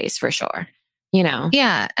bad days for sure.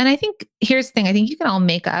 Yeah. And I think here's the thing. I think you can all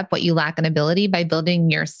make up what you lack in ability by building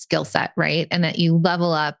your skill set, right? And that you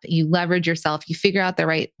level up, you leverage yourself, you figure out the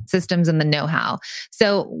right systems and the know-how.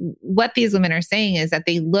 So what these women are saying is that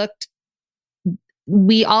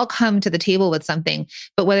we all come to the table with something,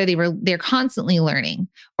 but whether they're constantly learning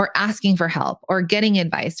or asking for help or getting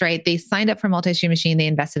advice, right? They signed up for Multi-Shoe Machine. They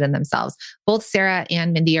invested in themselves. Both Sarah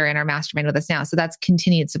and Mindy are in our mastermind with us now. So that's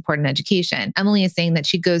continued support and education. Emily is saying that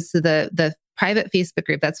she goes to the private Facebook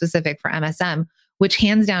group that's specific for MSM, which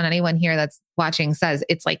hands down anyone here that's watching says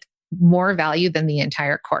it's like more value than the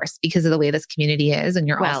entire course because of the way this community is. And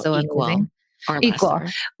you're also amazing. Equal.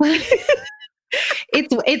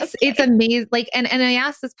 It's amazing. Like, and I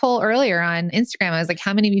asked this poll earlier on Instagram. I was like,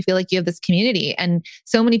 how many of you feel like you have this community? And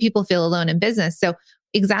so many people feel alone in business. So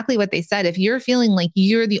exactly what they said, if you're feeling like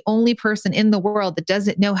you're the only person in the world that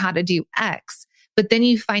doesn't know how to do X, but then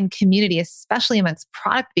you find community, especially amongst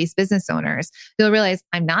product-based business owners, you'll realize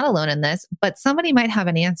I'm not alone in this, but somebody might have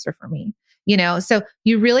an answer for me, So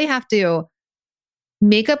you really have to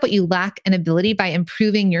make up what you lack in ability by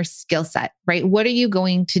improving your skill set, right? What are you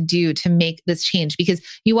going to do to make this change? Because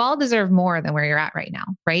you all deserve more than where you're at right now,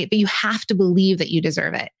 right? But you have to believe that you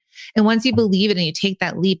deserve it. And once you believe it and you take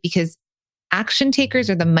that leap, because action takers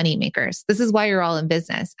are the money makers. This is why you're all in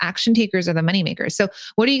business. Action takers are the money makers. So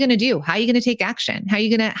what are you going to do? How are you going to take action? How are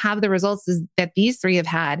you going to have the results that these three have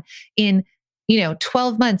had in,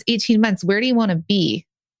 12 months, 18 months? Where do you want to be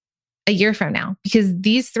a year from now? Because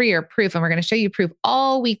these three are proof, and we're going to show you proof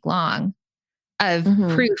all week long of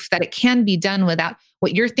proof that it can be done without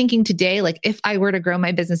what you're thinking today. Like, if I were to grow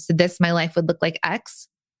my business to this, my life would look like X.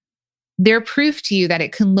 They're proof to you that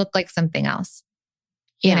it can look like something else,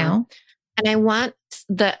 you know? And I want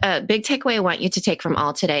the big takeaway I want you to take from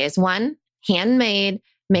all today is one, handmade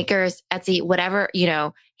makers, Etsy, whatever,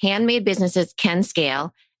 handmade businesses can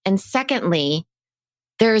scale. And secondly,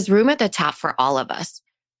 there's room at the top for all of us.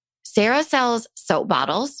 Sarah sells soap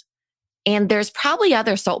bottles, and there's probably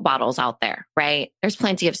other soap bottles out there, right? There's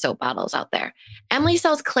plenty of soap bottles out there. Emily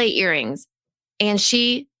sells clay earrings, and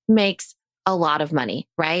she makes a lot of money,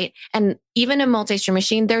 right? And even in Multi-Stream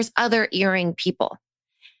Machine, there's other earring people.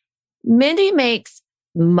 Mindy makes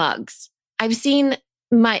mugs. I've seen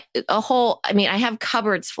I have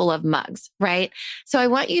cupboards full of mugs, right? So I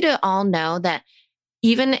want you to all know that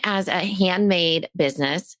even as a handmade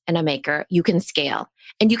business and a maker, you can scale.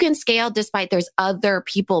 And you can scale despite there's other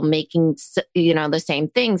people making, the same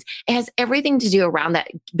things. It has everything to do around that,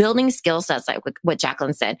 building skill sets, like what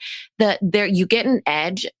Jacqueline said. You get an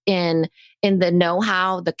edge in the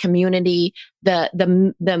know-how, the community, the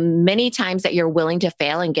many times that you're willing to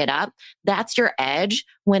fail and get up. That's your edge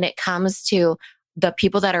when it comes to the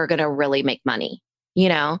people that are going to really make money,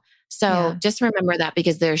 So just remember that,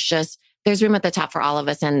 because there's room at the top for all of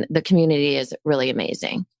us, and the community is really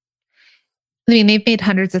amazing. I mean, they've made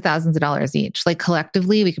hundreds of thousands of dollars each. Like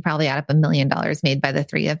collectively, we could probably add up $1 million made by the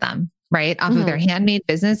three of them, right? Off of their handmade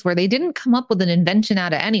business, where they didn't come up with an invention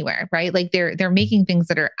out of anywhere, right? Like they're making things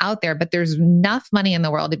that are out there, but there's enough money in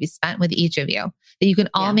the world to be spent with each of you that you can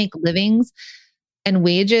all make livings and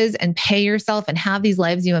wages and pay yourself and have these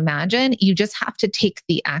lives you imagine. You just have to take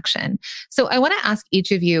the action. So I want to ask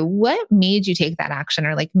each of you, what made you take that action,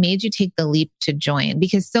 or like made you take the leap to join?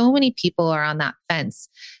 Because so many people are on that fence.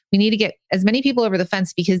 We need to get as many people over the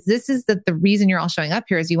fence, because this is the reason you're all showing up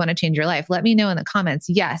here is you want to change your life. Let me know in the comments.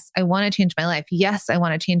 Yes, I want to change my life. Yes, I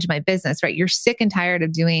want to change my business, right? You're sick and tired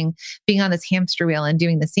of being on this hamster wheel and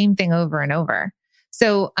doing the same thing over and over.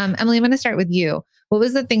 So Emily, I'm going to start with you. What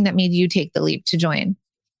was the thing that made you take the leap to join?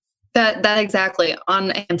 That exactly,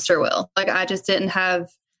 on a hamster wheel. Like I just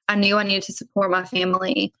I knew I needed to support my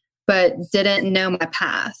family, but didn't know my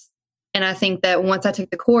path. And I think that once I took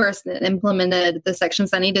the course and implemented the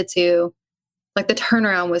sections I needed to, like the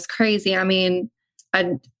turnaround was crazy. I mean,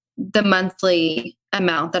 the monthly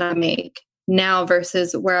amount that I make now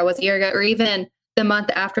versus where I was a year ago, or even the month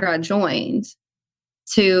after I joined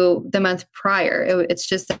to the month prior, it's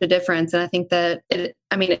just such a difference. And I think that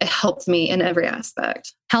it helped me in every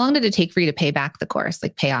aspect. How long did it take for you to pay back the course,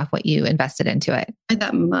 like pay off what you invested into it?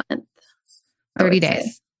 That month. 30 days.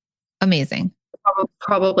 Say. Amazing.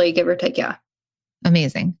 Probably give or take. Yeah.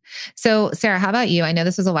 Amazing. So Sarah, how about you? I know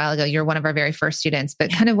this was a while ago. You're one of our very first students,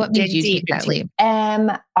 but kind of what made you take that leap?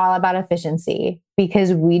 All about efficiency,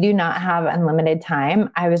 because we do not have unlimited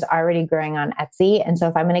time. I was already growing on Etsy. And so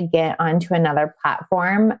if I'm going to get onto another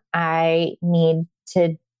platform, I need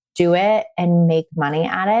to do it and make money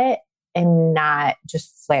at it and not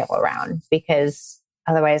just flail around, because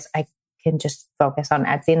otherwise I can just focus on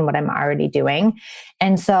Etsy and what I'm already doing.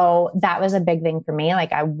 And so that was a big thing for me.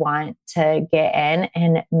 Like I want to get in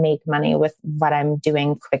and make money with what I'm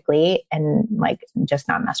doing quickly and like just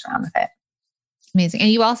not mess around with it. Amazing.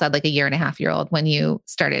 And you also had like a 1.5-year-old when you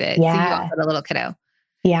started it. Yeah. So you also had a little kiddo.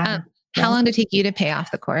 Yeah. How long did it take you to pay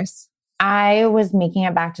off the course? I was making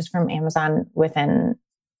it back just from Amazon within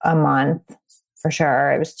a month for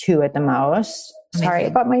sure. It was 2 at the most. Amazing. Sorry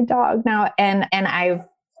about my dog now. And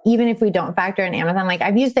even if we don't factor in Amazon, like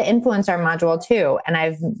I've used the influencer module too. And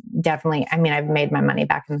I've made my money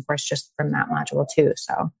back in the course just from that module too.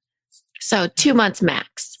 So 2 months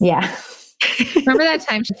max. Yeah. Remember that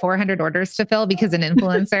time 400 orders to fill because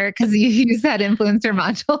you use that influencer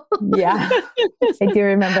module? Yeah. I do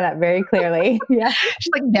remember that very clearly. Yeah.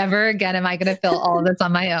 She's like, never again am I going to fill all of this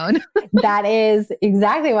on my own. That is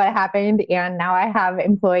exactly what happened. And now I have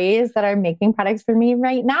employees that are making products for me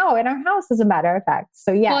right now in our house, as a matter of fact.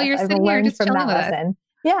 So yeah, well, you're sitting here just chilling with us.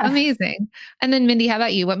 Yeah. Amazing. And then Mindy, how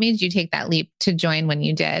about you? What made you take that leap to join when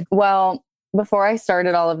you did? Well, before I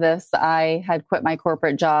started all of this, I had quit my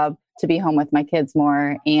corporate job to be home with my kids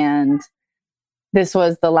more. And this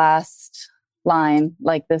was the last line.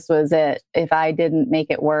 Like this was it. If I didn't make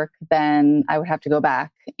it work, then I would have to go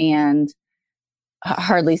back and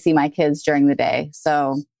hardly see my kids during the day.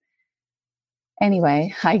 So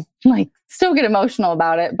anyway, I still get emotional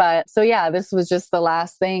about it. But so yeah, this was just the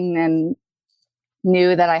last thing, and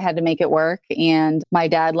knew that I had to make it work. And my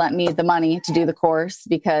dad lent me the money to do the course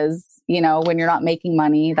because, when you're not making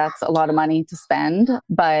money, that's a lot of money to spend,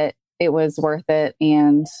 but it was worth it.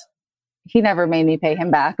 And he never made me pay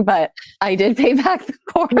him back, but I did pay back the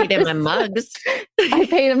course. Paid him in mugs. I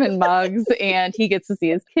paid him in mugs, and he gets to see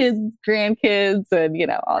his kids, grandkids,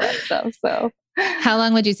 and, all that stuff. So how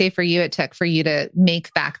long would you say it took for you to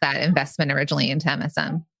make back that investment originally into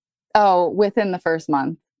MSM? Oh, within the first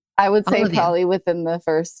month. I would say All of you. probably within the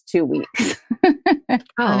first 2 weeks. Oh,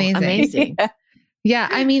 Amazing. amazing. Yeah. Yeah.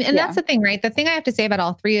 I mean, and Yeah. that's the thing, right? The thing I have to say about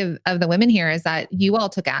all three of the women here is that you all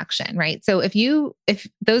took action, right? So if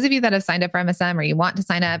those of you that have signed up for MSM or you want to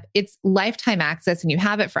sign up, it's lifetime access and you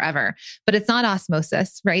have it forever, but it's not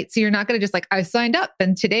osmosis, right? So you're not going to just like, I signed up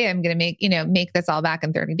and today I'm going to make this all back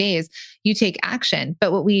in 30 days. You take action.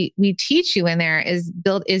 But what we teach you in there is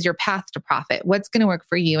your path to profit. What's going to work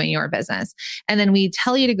for you and your business. And then we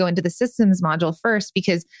tell you to go into the systems module first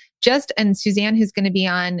because and Suzanne, who's going to be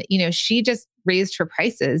on, she just raised her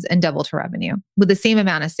prices and doubled her revenue with the same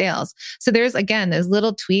amount of sales. So there's, again, those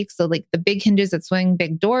little tweaks. So like the big hinges that swing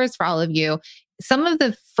big doors for all of you. Some of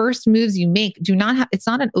the first moves you make it's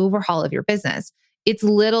not an overhaul of your business. It's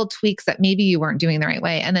little tweaks that maybe you weren't doing the right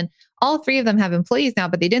way. And then all three of them have employees now,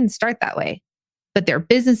 but they didn't start that way, but their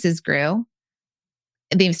businesses grew.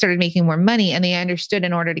 They've started making more money and they understood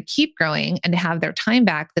in order to keep growing and to have their time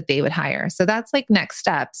back that they would hire. So that's like next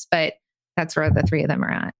steps, but that's where the three of them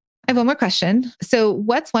are at. I have one more question. So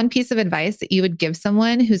what's one piece of advice that you would give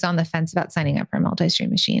someone who's on the fence about signing up for a multi-stream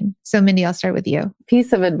machine? So Mindy, I'll start with you.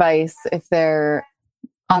 Piece of advice, if they're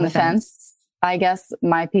on the fence, I guess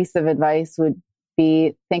my piece of advice would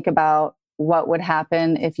be think about what would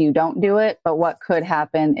happen if you don't do it, but what could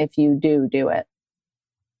happen if you do it.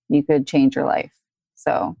 You could change your life.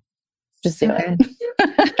 So just do it.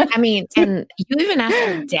 I mean, and you even asked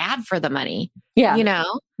your dad for the money. Yeah.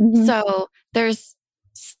 Mm-hmm. So there's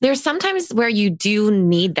sometimes where you do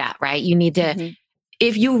need that, right? You need to,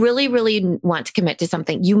 if you really, really want to commit to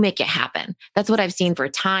something, you make it happen. That's what I've seen for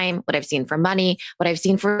time, what I've seen for money, what I've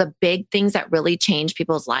seen for the big things that really change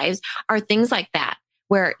people's lives are things like that,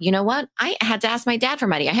 where, you know what? I had to ask my dad for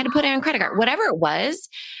money. I had to put it on credit card, whatever it was.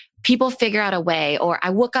 People figure out a way, or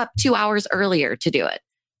I woke up 2 hours earlier to do it.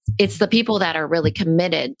 It's the people that are really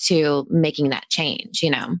committed to making that change,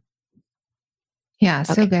 Yeah,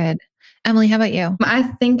 so good. Emily, how about you? I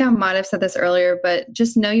think I might have said this earlier, but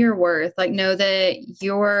just know your worth. Like, know that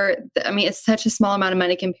it's such a small amount of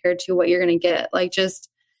money compared to what you're going to get. Like,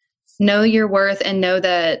 just know your worth and know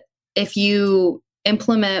that if you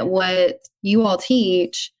implement what you all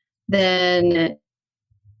teach, then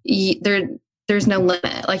there's no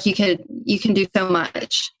limit. Like you can do so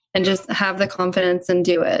much and just have the confidence and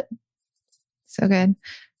do it. So good.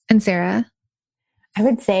 And Sarah? I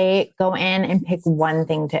would say go in and pick one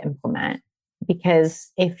thing to implement, because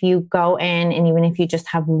if you go in and even if you just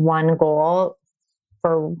have one goal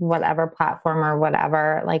for whatever platform or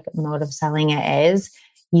whatever like mode of selling it is,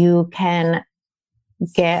 you can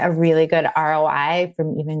get a really good ROI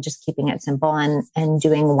from even just keeping it simple and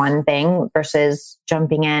doing one thing versus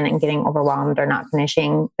jumping in and getting overwhelmed or not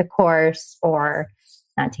finishing the course or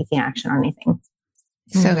not taking action on anything.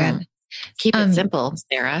 So good. Keep it simple,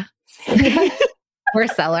 Sarah. We're a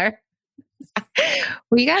seller.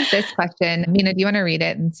 We got this question. Mina, do you want to read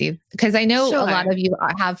it and see? Because I know a lot of you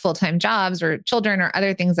have full-time jobs or children or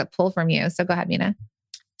other things that pull from you. So go ahead, Mina.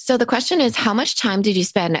 So the question is, how much time did you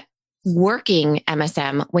spend working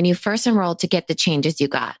MSM when you first enrolled to get the changes you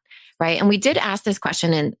got? Right. And we did ask this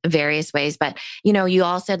question in various ways, but you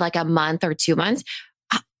all said like a month or 2 months.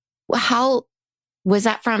 How was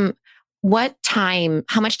that from what time?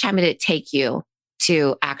 How much time did it take you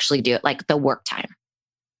to actually do it? Like the work time?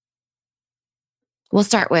 We'll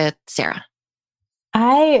start with Sarah.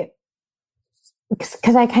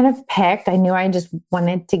 Because I kind of picked, I knew I just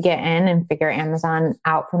wanted to get in and figure Amazon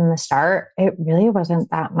out from the start. It really wasn't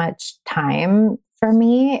that much time for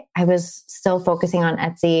me. I was still focusing on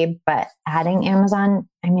Etsy, but adding Amazon,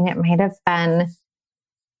 it might have been,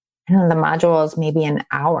 the modules, maybe an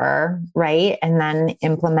hour, right? And then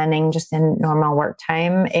implementing just in normal work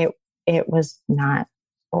time, it was not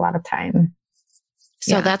a lot of time.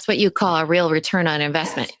 So that's what you call a real return on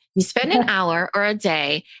investment. You spend an hour or a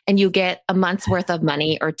day and you get a month's worth of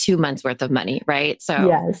money or 2 months worth of money, right? So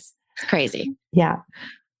yes, it's crazy. Yeah.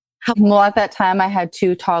 Well, at that time I had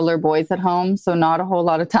 2 toddler boys at home, so not a whole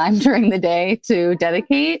lot of time during the day to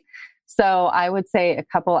dedicate. So I would say a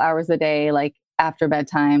couple hours a day, like after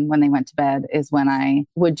bedtime when they went to bed is when I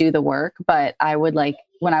would do the work. But I would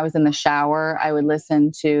when I was in the shower, I would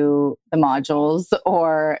listen to the modules,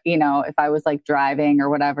 or, if I was driving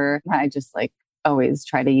or whatever, I just always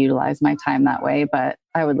try to utilize my time that way. But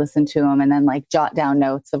I would listen to them and then jot down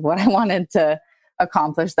notes of what I wanted to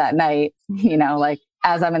accomplish that night.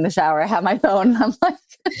 As I'm in the shower, I have my phone and I'm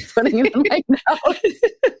putting it in my notes.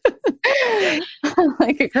 I'm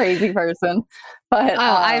like a crazy person. But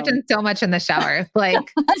I've done so much in the shower.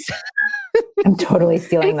 I'm totally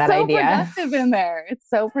stealing that idea. Productive in there. It's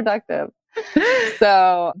so productive.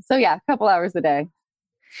 So yeah, a couple hours a day.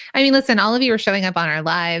 I mean, listen, all of you are showing up on our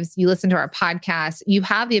lives. You listen to our podcast. You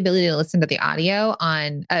have the ability to listen to the audio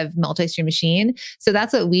of Multi-Stream Machine. So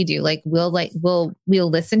that's what we do. We'll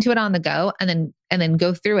listen to it on the go and then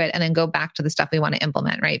go through it and then go back to the stuff we want to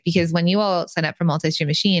implement, right? Because when you all sign up for Multi-Stream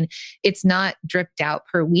Machine, it's not dripped out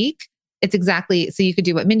per week. It's exactly, so you could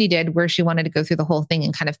do what Mindy did, where she wanted to go through the whole thing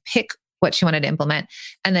and kind of pick what she wanted to implement.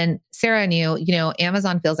 And then Sarah knew,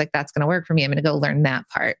 Amazon feels like that's going to work for me. I'm going to go learn that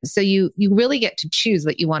part. So you really get to choose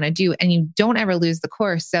what you want to do, and you don't ever lose the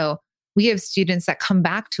course. So we have students that come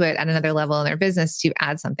back to it at another level in their business to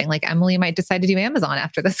add something. Like Emily might decide to do Amazon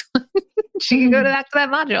after this one. She can go back to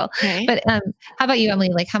that module. Okay. But how about you, Emily?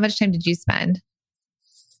 Like, how much time did you spend?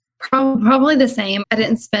 Probably the same. I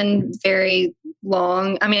didn't spend very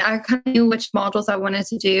long. I mean, I kind of knew which modules I wanted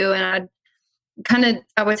to do, and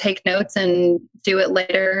I would take notes and do it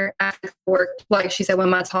later after work. Like she said, when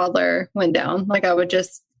my toddler went down, like I would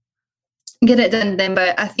just get it done then.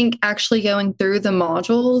 But I think actually going through the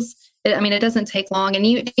modules, it doesn't take long. And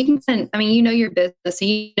you know your business, so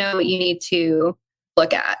you know what you need to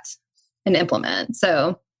look at and implement.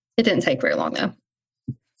 So it didn't take very long though.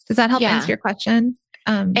 Does that help answer your question?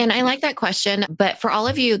 And I like that question. But for all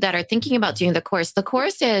of you that are thinking about doing the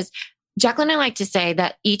course is, Jacqueline and I like to say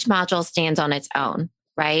that each module stands on its own,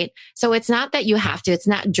 right? So it's not that you have to, it's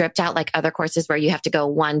not dripped out like other courses where you have to go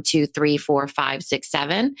 1, 2, 3, 4, 5, 6,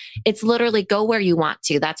 7. It's literally go where you want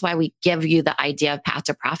to. That's why we give you the idea of path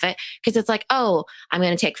to profit, because it's like, oh, I'm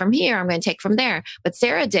going to take from here, I'm going to take from there. What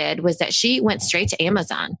Sarah did was that she went straight to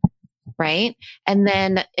Amazon, right? And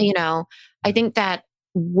then, I think that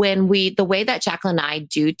the way that Jacqueline and I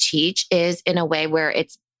do teach is in a way where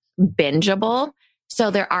it's bingeable. So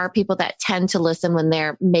there are people that tend to listen when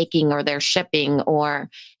they're making or they're shipping or,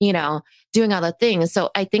 doing other things. So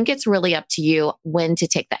I think it's really up to you when to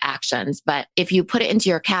take the actions. But if you put it into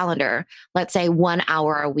your calendar, let's say 1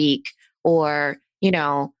 hour a week, or,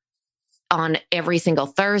 on every single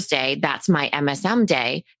Thursday, that's my MSM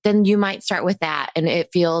day, then you might start with that. And it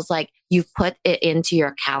feels like you've put it into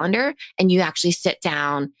your calendar and you actually sit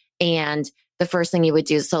down, and the first thing you would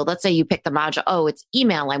do. So let's say you pick the module. Oh, it's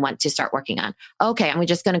email I want to start working on. Okay, I'm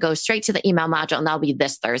just going to go straight to the email module, and that'll be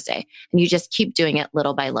this Thursday. And you just keep doing it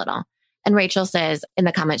little by little. And Rachel says in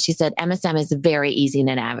the comments, she said, MSM is very easy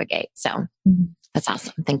to navigate. So that's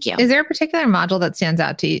awesome. Thank you. Is there a particular module that stands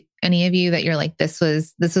out to any of you that you're like, this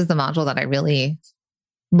was the module that I really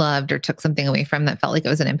loved or took something away from that felt like it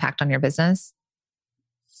was an impact on your business?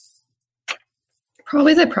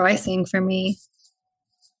 Probably the pricing for me.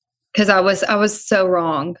 Because I was so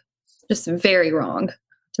wrong, just very wrong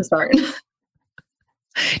to start.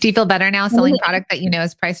 Do you feel better now selling product that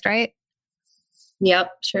is priced right?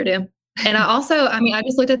 Yep, sure do. And I also, I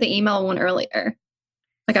just looked at the email one earlier.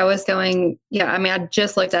 Like I was going, I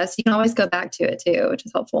just looked at it. So you can always go back to it too, which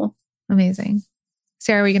is helpful. Amazing.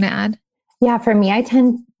 Sarah, were you going to add? Yeah, for me, I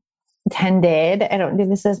tended, I don't do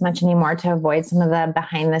this as much anymore, to avoid some of the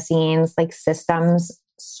behind the scenes, like systems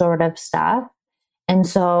sort of stuff. And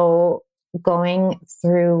so going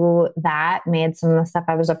through that made some of the stuff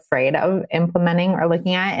I was afraid of implementing or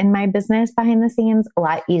looking at in my business behind the scenes a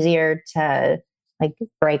lot easier to like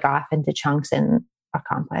break off into chunks and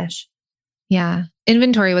accomplish. Yeah.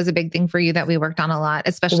 Inventory was a big thing for you that we worked on a lot,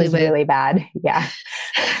 especially with really bad. Yeah.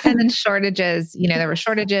 And then shortages, there were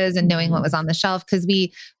shortages and knowing what was on the shelf, because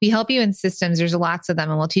we help you in systems. There's lots of them,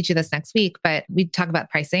 and we'll teach you this next week, but we talk about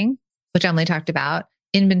pricing, which Emily talked about,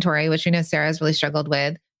 inventory, which we know Sarah's really struggled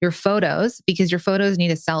with, your photos, because your photos need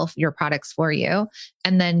to sell your products for you,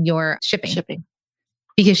 and then your shipping.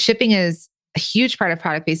 Because shipping is a huge part of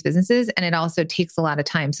product-based businesses, and it also takes a lot of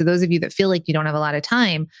time. So those of you that feel like you don't have a lot of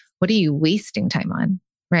time, what are you wasting time on,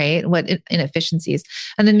 right? What inefficiencies?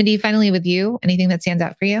 And then Mindy, finally with you, anything that stands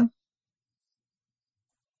out for you?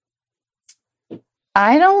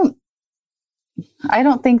 I don't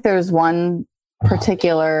think there's one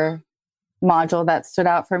particular module that stood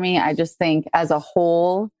out for me. I just think as a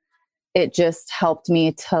whole, it just helped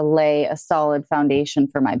me to lay a solid foundation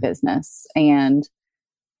for my business and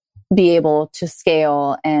be able to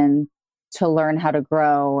scale and to learn how to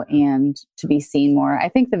grow and to be seen more. I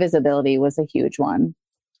think the visibility was a huge one.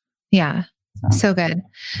 Yeah. So good.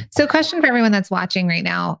 So question for everyone that's watching right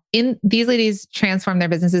now, these ladies transform their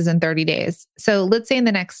businesses in 30 days. So let's say in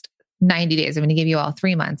the next 90 days, I'm going to give you all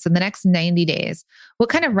 3 months. In the next 90 days, what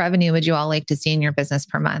kind of revenue would you all like to see in your business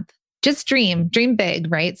per month? Just dream big,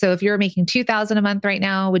 right? So if you're making $2,000 a month right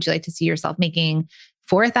now, would you like to see yourself making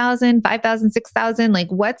 $4,000, $5,000, $6,000? Like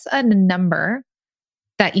what's a number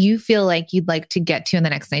that you feel like you'd like to get to in the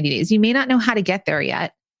next 90 days? You may not know how to get there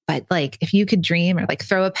yet, but like if you could dream or like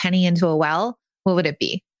throw a penny into a well, what would it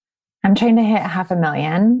be? I'm trying to hit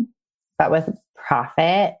 500,000, but with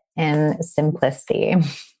profit and simplicity.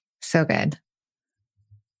 So good.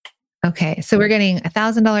 Okay. So we're getting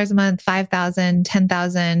 $1,000 a month, 5,000,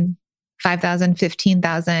 10,000, 5,000,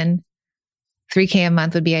 15,000, 3K a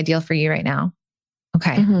month would be ideal for you right now.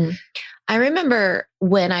 Okay. Mm-hmm. I remember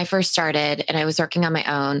when I first started and I was working on my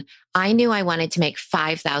own, I knew I wanted to make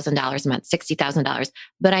 $5,000 a month, $60,000,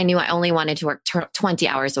 but I knew I only wanted to work 20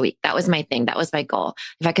 hours a week. That was my thing. That was my goal.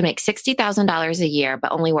 If I could make $60,000 a year,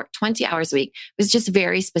 but only work 20 hours a week, it was just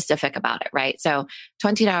very specific about it, right? So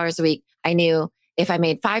 20 hours a week, I knew if I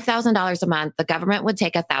made $5,000 a month, the government would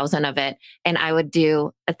take 1,000 of it and I would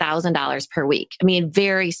do $1,000 per week. I mean,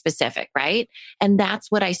 very specific, right? And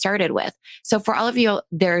that's what I started with. So for all of you,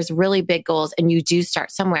 there's really big goals and you do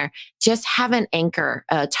start somewhere. Just have an anchor,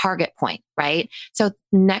 a target point, right? So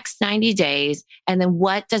next 90 days. And then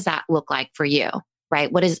what does that look like for you,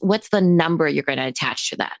 right? What's the number you're going to attach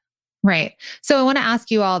to that? Right. So I want to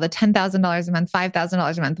ask you all the $10,000 a month,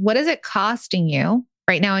 $5,000 a month. What is it costing you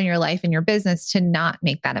right now in your life and your business to not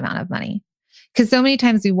make that amount of money? Because so many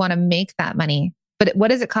times we want to make that money, but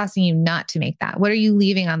what is it costing you not to make that? What are you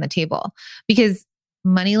leaving on the table? Because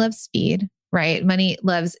money loves speed, right? Money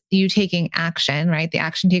loves you taking action, right? The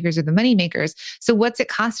action takers are the money makers. So what's it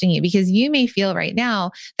costing you? Because you may feel right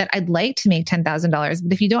now that I'd like to make $10,000,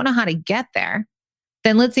 but if you don't know how to get there,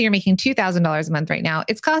 then let's say you're making $2,000 a month right now,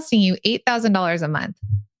 it's costing you $8,000 a month,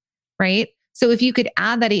 right? So if you could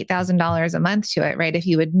add that $8,000 a month to it, right? If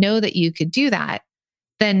you would know that you could do that,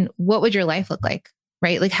 then what would your life look like,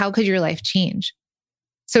 right? Like how could your life change?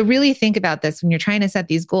 So really think about this when you're trying to set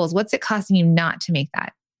these goals. What's it costing you not to make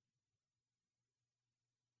that?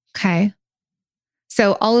 Okay.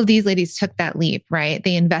 So all of these ladies took that leap, right?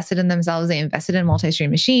 They invested in themselves. They invested in a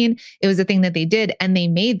multi-stream machine. It was a thing that they did and they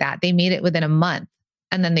made that. They made it within a month.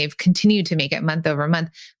 And then they've continued to make it month over month.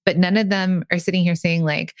 But none of them are sitting here saying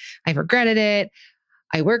like, I've regretted it.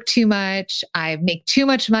 I work too much. I make too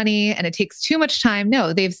much money and it takes too much time.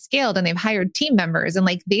 No, they've scaled and they've hired team members and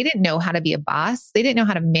like they didn't know how to be a boss. They didn't know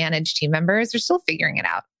how to manage team members. They're still figuring it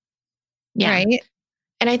out. Yeah. Right.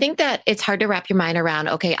 And I think that it's hard to wrap your mind around,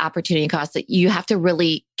 okay, opportunity costs, that you have to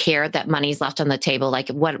really care that money's left on the table, like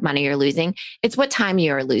what money you're losing. It's what time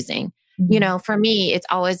you're losing. You know, for me, it's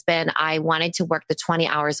always been, I wanted to work the 20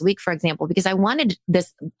 hours a week, for example, because I wanted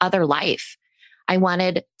this other life. I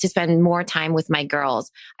wanted to spend more time with my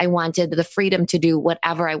girls. I wanted the freedom to do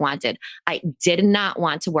whatever I wanted. I did not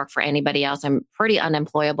want to work for anybody else. I'm pretty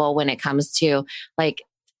unemployable when it comes to like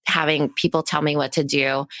having people tell me what to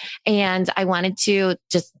do. And I wanted to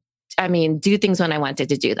just do things when I wanted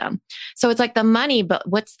to do them. So it's like the money, but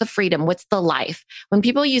what's the freedom? What's the life? When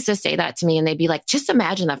people used to say that to me and they'd be like, just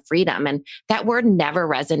imagine the freedom. And that word never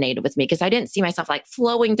resonated with me because I didn't see myself like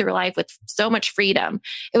flowing through life with so much freedom.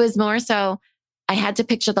 It was more so I had to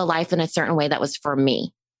picture the life in a certain way that was for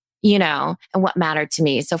me, you know, and what mattered to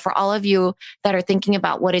me. So for all of you that are thinking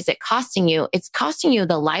about what is it costing you, it's costing you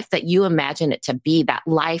the life that you imagine it to be, that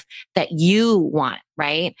life that you want,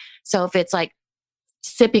 right? So if it's like,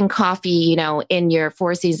 sipping coffee, you know, in your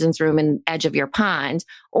Four Seasons room in edge of your pond,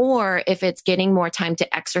 or if it's getting more time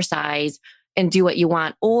to exercise and do what you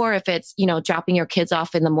want, or if it's, you know, dropping your kids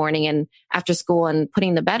off in the morning and after school and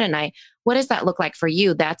putting the bed at night, what does that look like for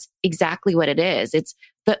you? That's exactly what it is. It's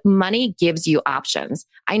the money gives you options.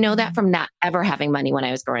 I know that from not ever having money when I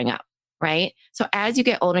was growing up, right? So as you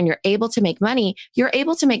get older and you're able to make money, you're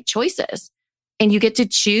able to make choices. And you get to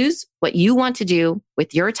choose what you want to do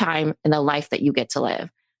with your time and the life that you get to live.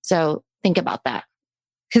 So think about that.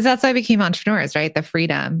 Because that's why I became entrepreneurs, right? The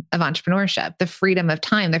freedom of entrepreneurship, the freedom of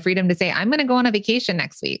time, the freedom to say, I'm going to go on a vacation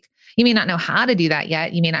next week. You may not know how to do that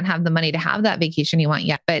yet. You may not have the money to have that vacation you want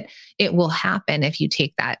yet, but it will happen if you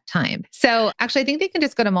take that time. So actually, I think they can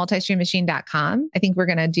just go to multistreammachine.com. I think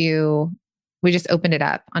we just opened it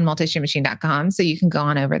up on multistreammachine.com. So you can go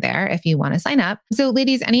on over there if you want to sign up. So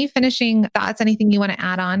ladies, any finishing thoughts, anything you want to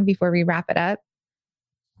add on before we wrap it up?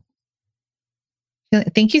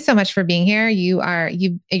 Thank you so much for being here.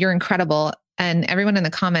 You're incredible. And everyone in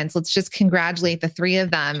the comments, let's just congratulate the three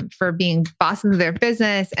of them for being bosses of their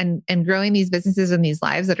business and growing these businesses and these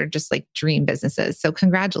lives that are just like dream businesses. So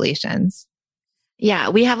congratulations. Yeah,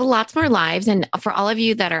 we have lots more lives. And for all of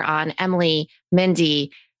you that are on, Emily,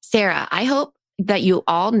 Mindy, Sarah, I hope that you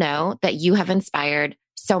all know that you have inspired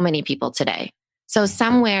so many people today. So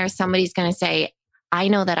somewhere somebody's going to say, I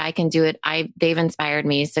know that I can do it. They've inspired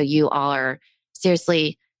me. So you all are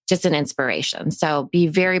seriously just an inspiration. So be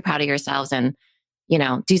very proud of yourselves and, you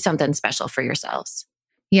know, do something special for yourselves.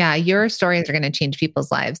 Yeah, your stories are going to change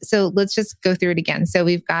people's lives. So let's just go through it again. So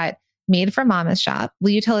we've got Made for Mama Shop.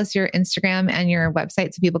 Will you tell us your Instagram and your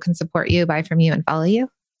website so people can support you, buy from you, and follow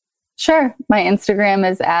you? Sure. My Instagram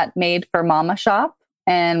is at Made for Mama Shop,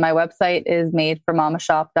 and my website is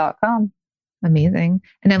madefirmamashop.com. Amazing.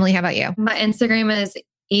 And Emily, how about you? My Instagram is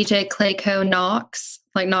EJ Clayco Knox,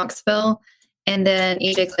 like Knoxville, and then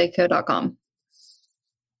ejclayco.com.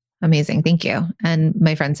 Amazing. Thank you. And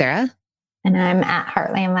my friend Sarah? And I'm at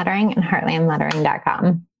Heartland Lettering and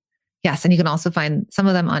heartlandlettering.com. Yes. And you can also find some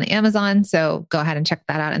of them on Amazon. So go ahead and check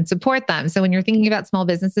that out and support them. So when you're thinking about small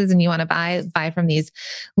businesses and you want to buy from these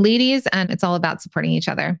ladies, and it's all about supporting each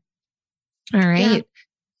other. All right. Yeah.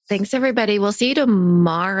 Thanks, everybody. We'll see you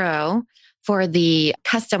tomorrow for the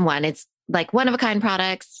custom one. It's like one-of-a-kind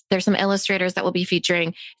products. There's some illustrators that we'll be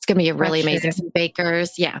featuring. It's going to be really amazing. Some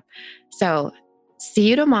bakers. Yeah. So see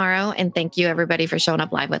you tomorrow. And thank you, everybody, for showing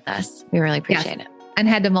up live with us. We really appreciate it. And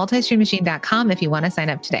head to multistreammachine.com if you want to sign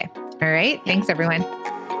up today. All right. Thanks, everyone.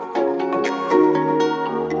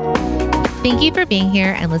 Thank you for being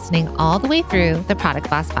here and listening all the way through the Product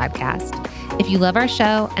Boss podcast. If you love our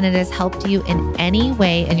show and it has helped you in any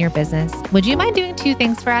way in your business, would you mind doing 2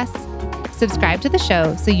 things for us? Subscribe to the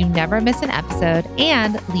show so you never miss an episode,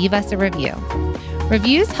 and leave us a review.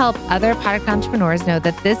 Reviews help other product entrepreneurs know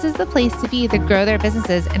that this is the place to be to grow their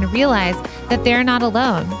businesses and realize that they're not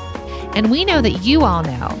alone. And we know that you all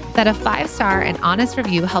know that a 5-star and honest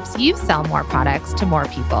review helps you sell more products to more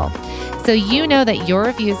people. So you know that your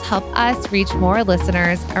reviews help us reach more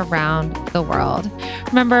listeners around the world.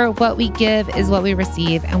 Remember, what we give is what we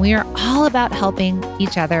receive, and we are all about helping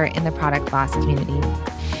each other in the Product Boss community.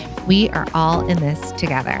 We are all in this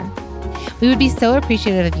together. We would be so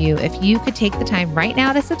appreciative of you if you could take the time right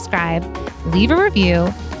now to subscribe, leave a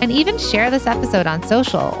review, and even share this episode on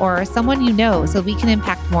social or someone you know so we can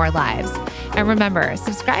impact more lives. And remember,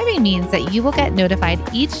 subscribing means that you will get notified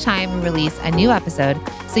each time we release a new episode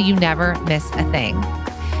so you never miss a thing.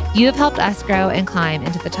 You have helped us grow and climb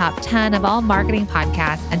into the top 10 of all marketing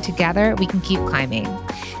podcasts, and together we can keep climbing.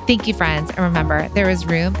 Thank you, friends. And remember, there is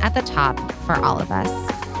room at the top for all of us.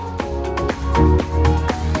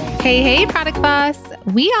 Hey, Product Boss.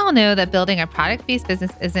 We all know that building a product-based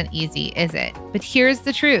business isn't easy, is it? But here's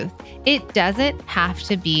the truth. It doesn't have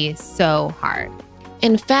to be so hard.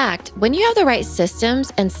 In fact, when you have the right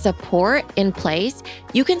systems and support in place,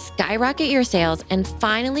 you can skyrocket your sales and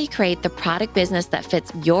finally create the product business that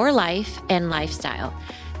fits your life and lifestyle.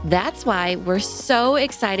 That's why we're so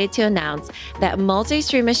excited to announce that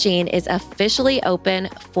Multi-Stream Machine is officially open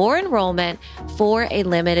for enrollment for a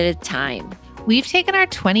limited time. We've taken our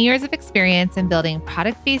 20 years of experience in building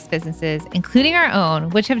product-based businesses, including our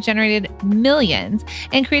own, which have generated millions,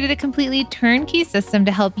 and created a completely turnkey system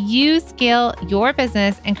to help you scale your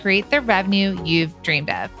business and create the revenue you've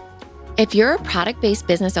dreamed of. If you're a product-based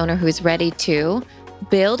business owner who's ready to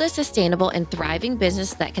build a sustainable and thriving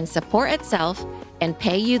business that can support itself and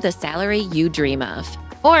pay you the salary you dream of,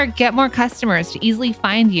 or get more customers to easily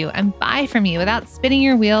find you and buy from you without spinning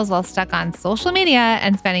your wheels while stuck on social media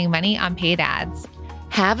and spending money on paid ads.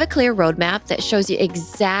 Have a clear roadmap that shows you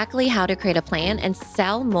exactly how to create a plan and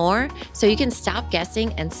sell more so you can stop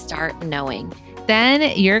guessing and start knowing.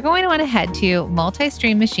 Then you're going to want to head to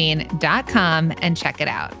multistreammachine.com and check it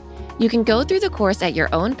out. You can go through the course at your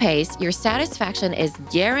own pace. Your satisfaction is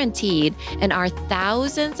guaranteed, and our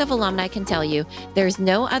thousands of alumni can tell you there's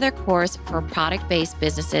no other course for product-based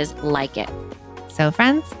businesses like it. So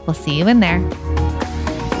friends, we'll see you in there.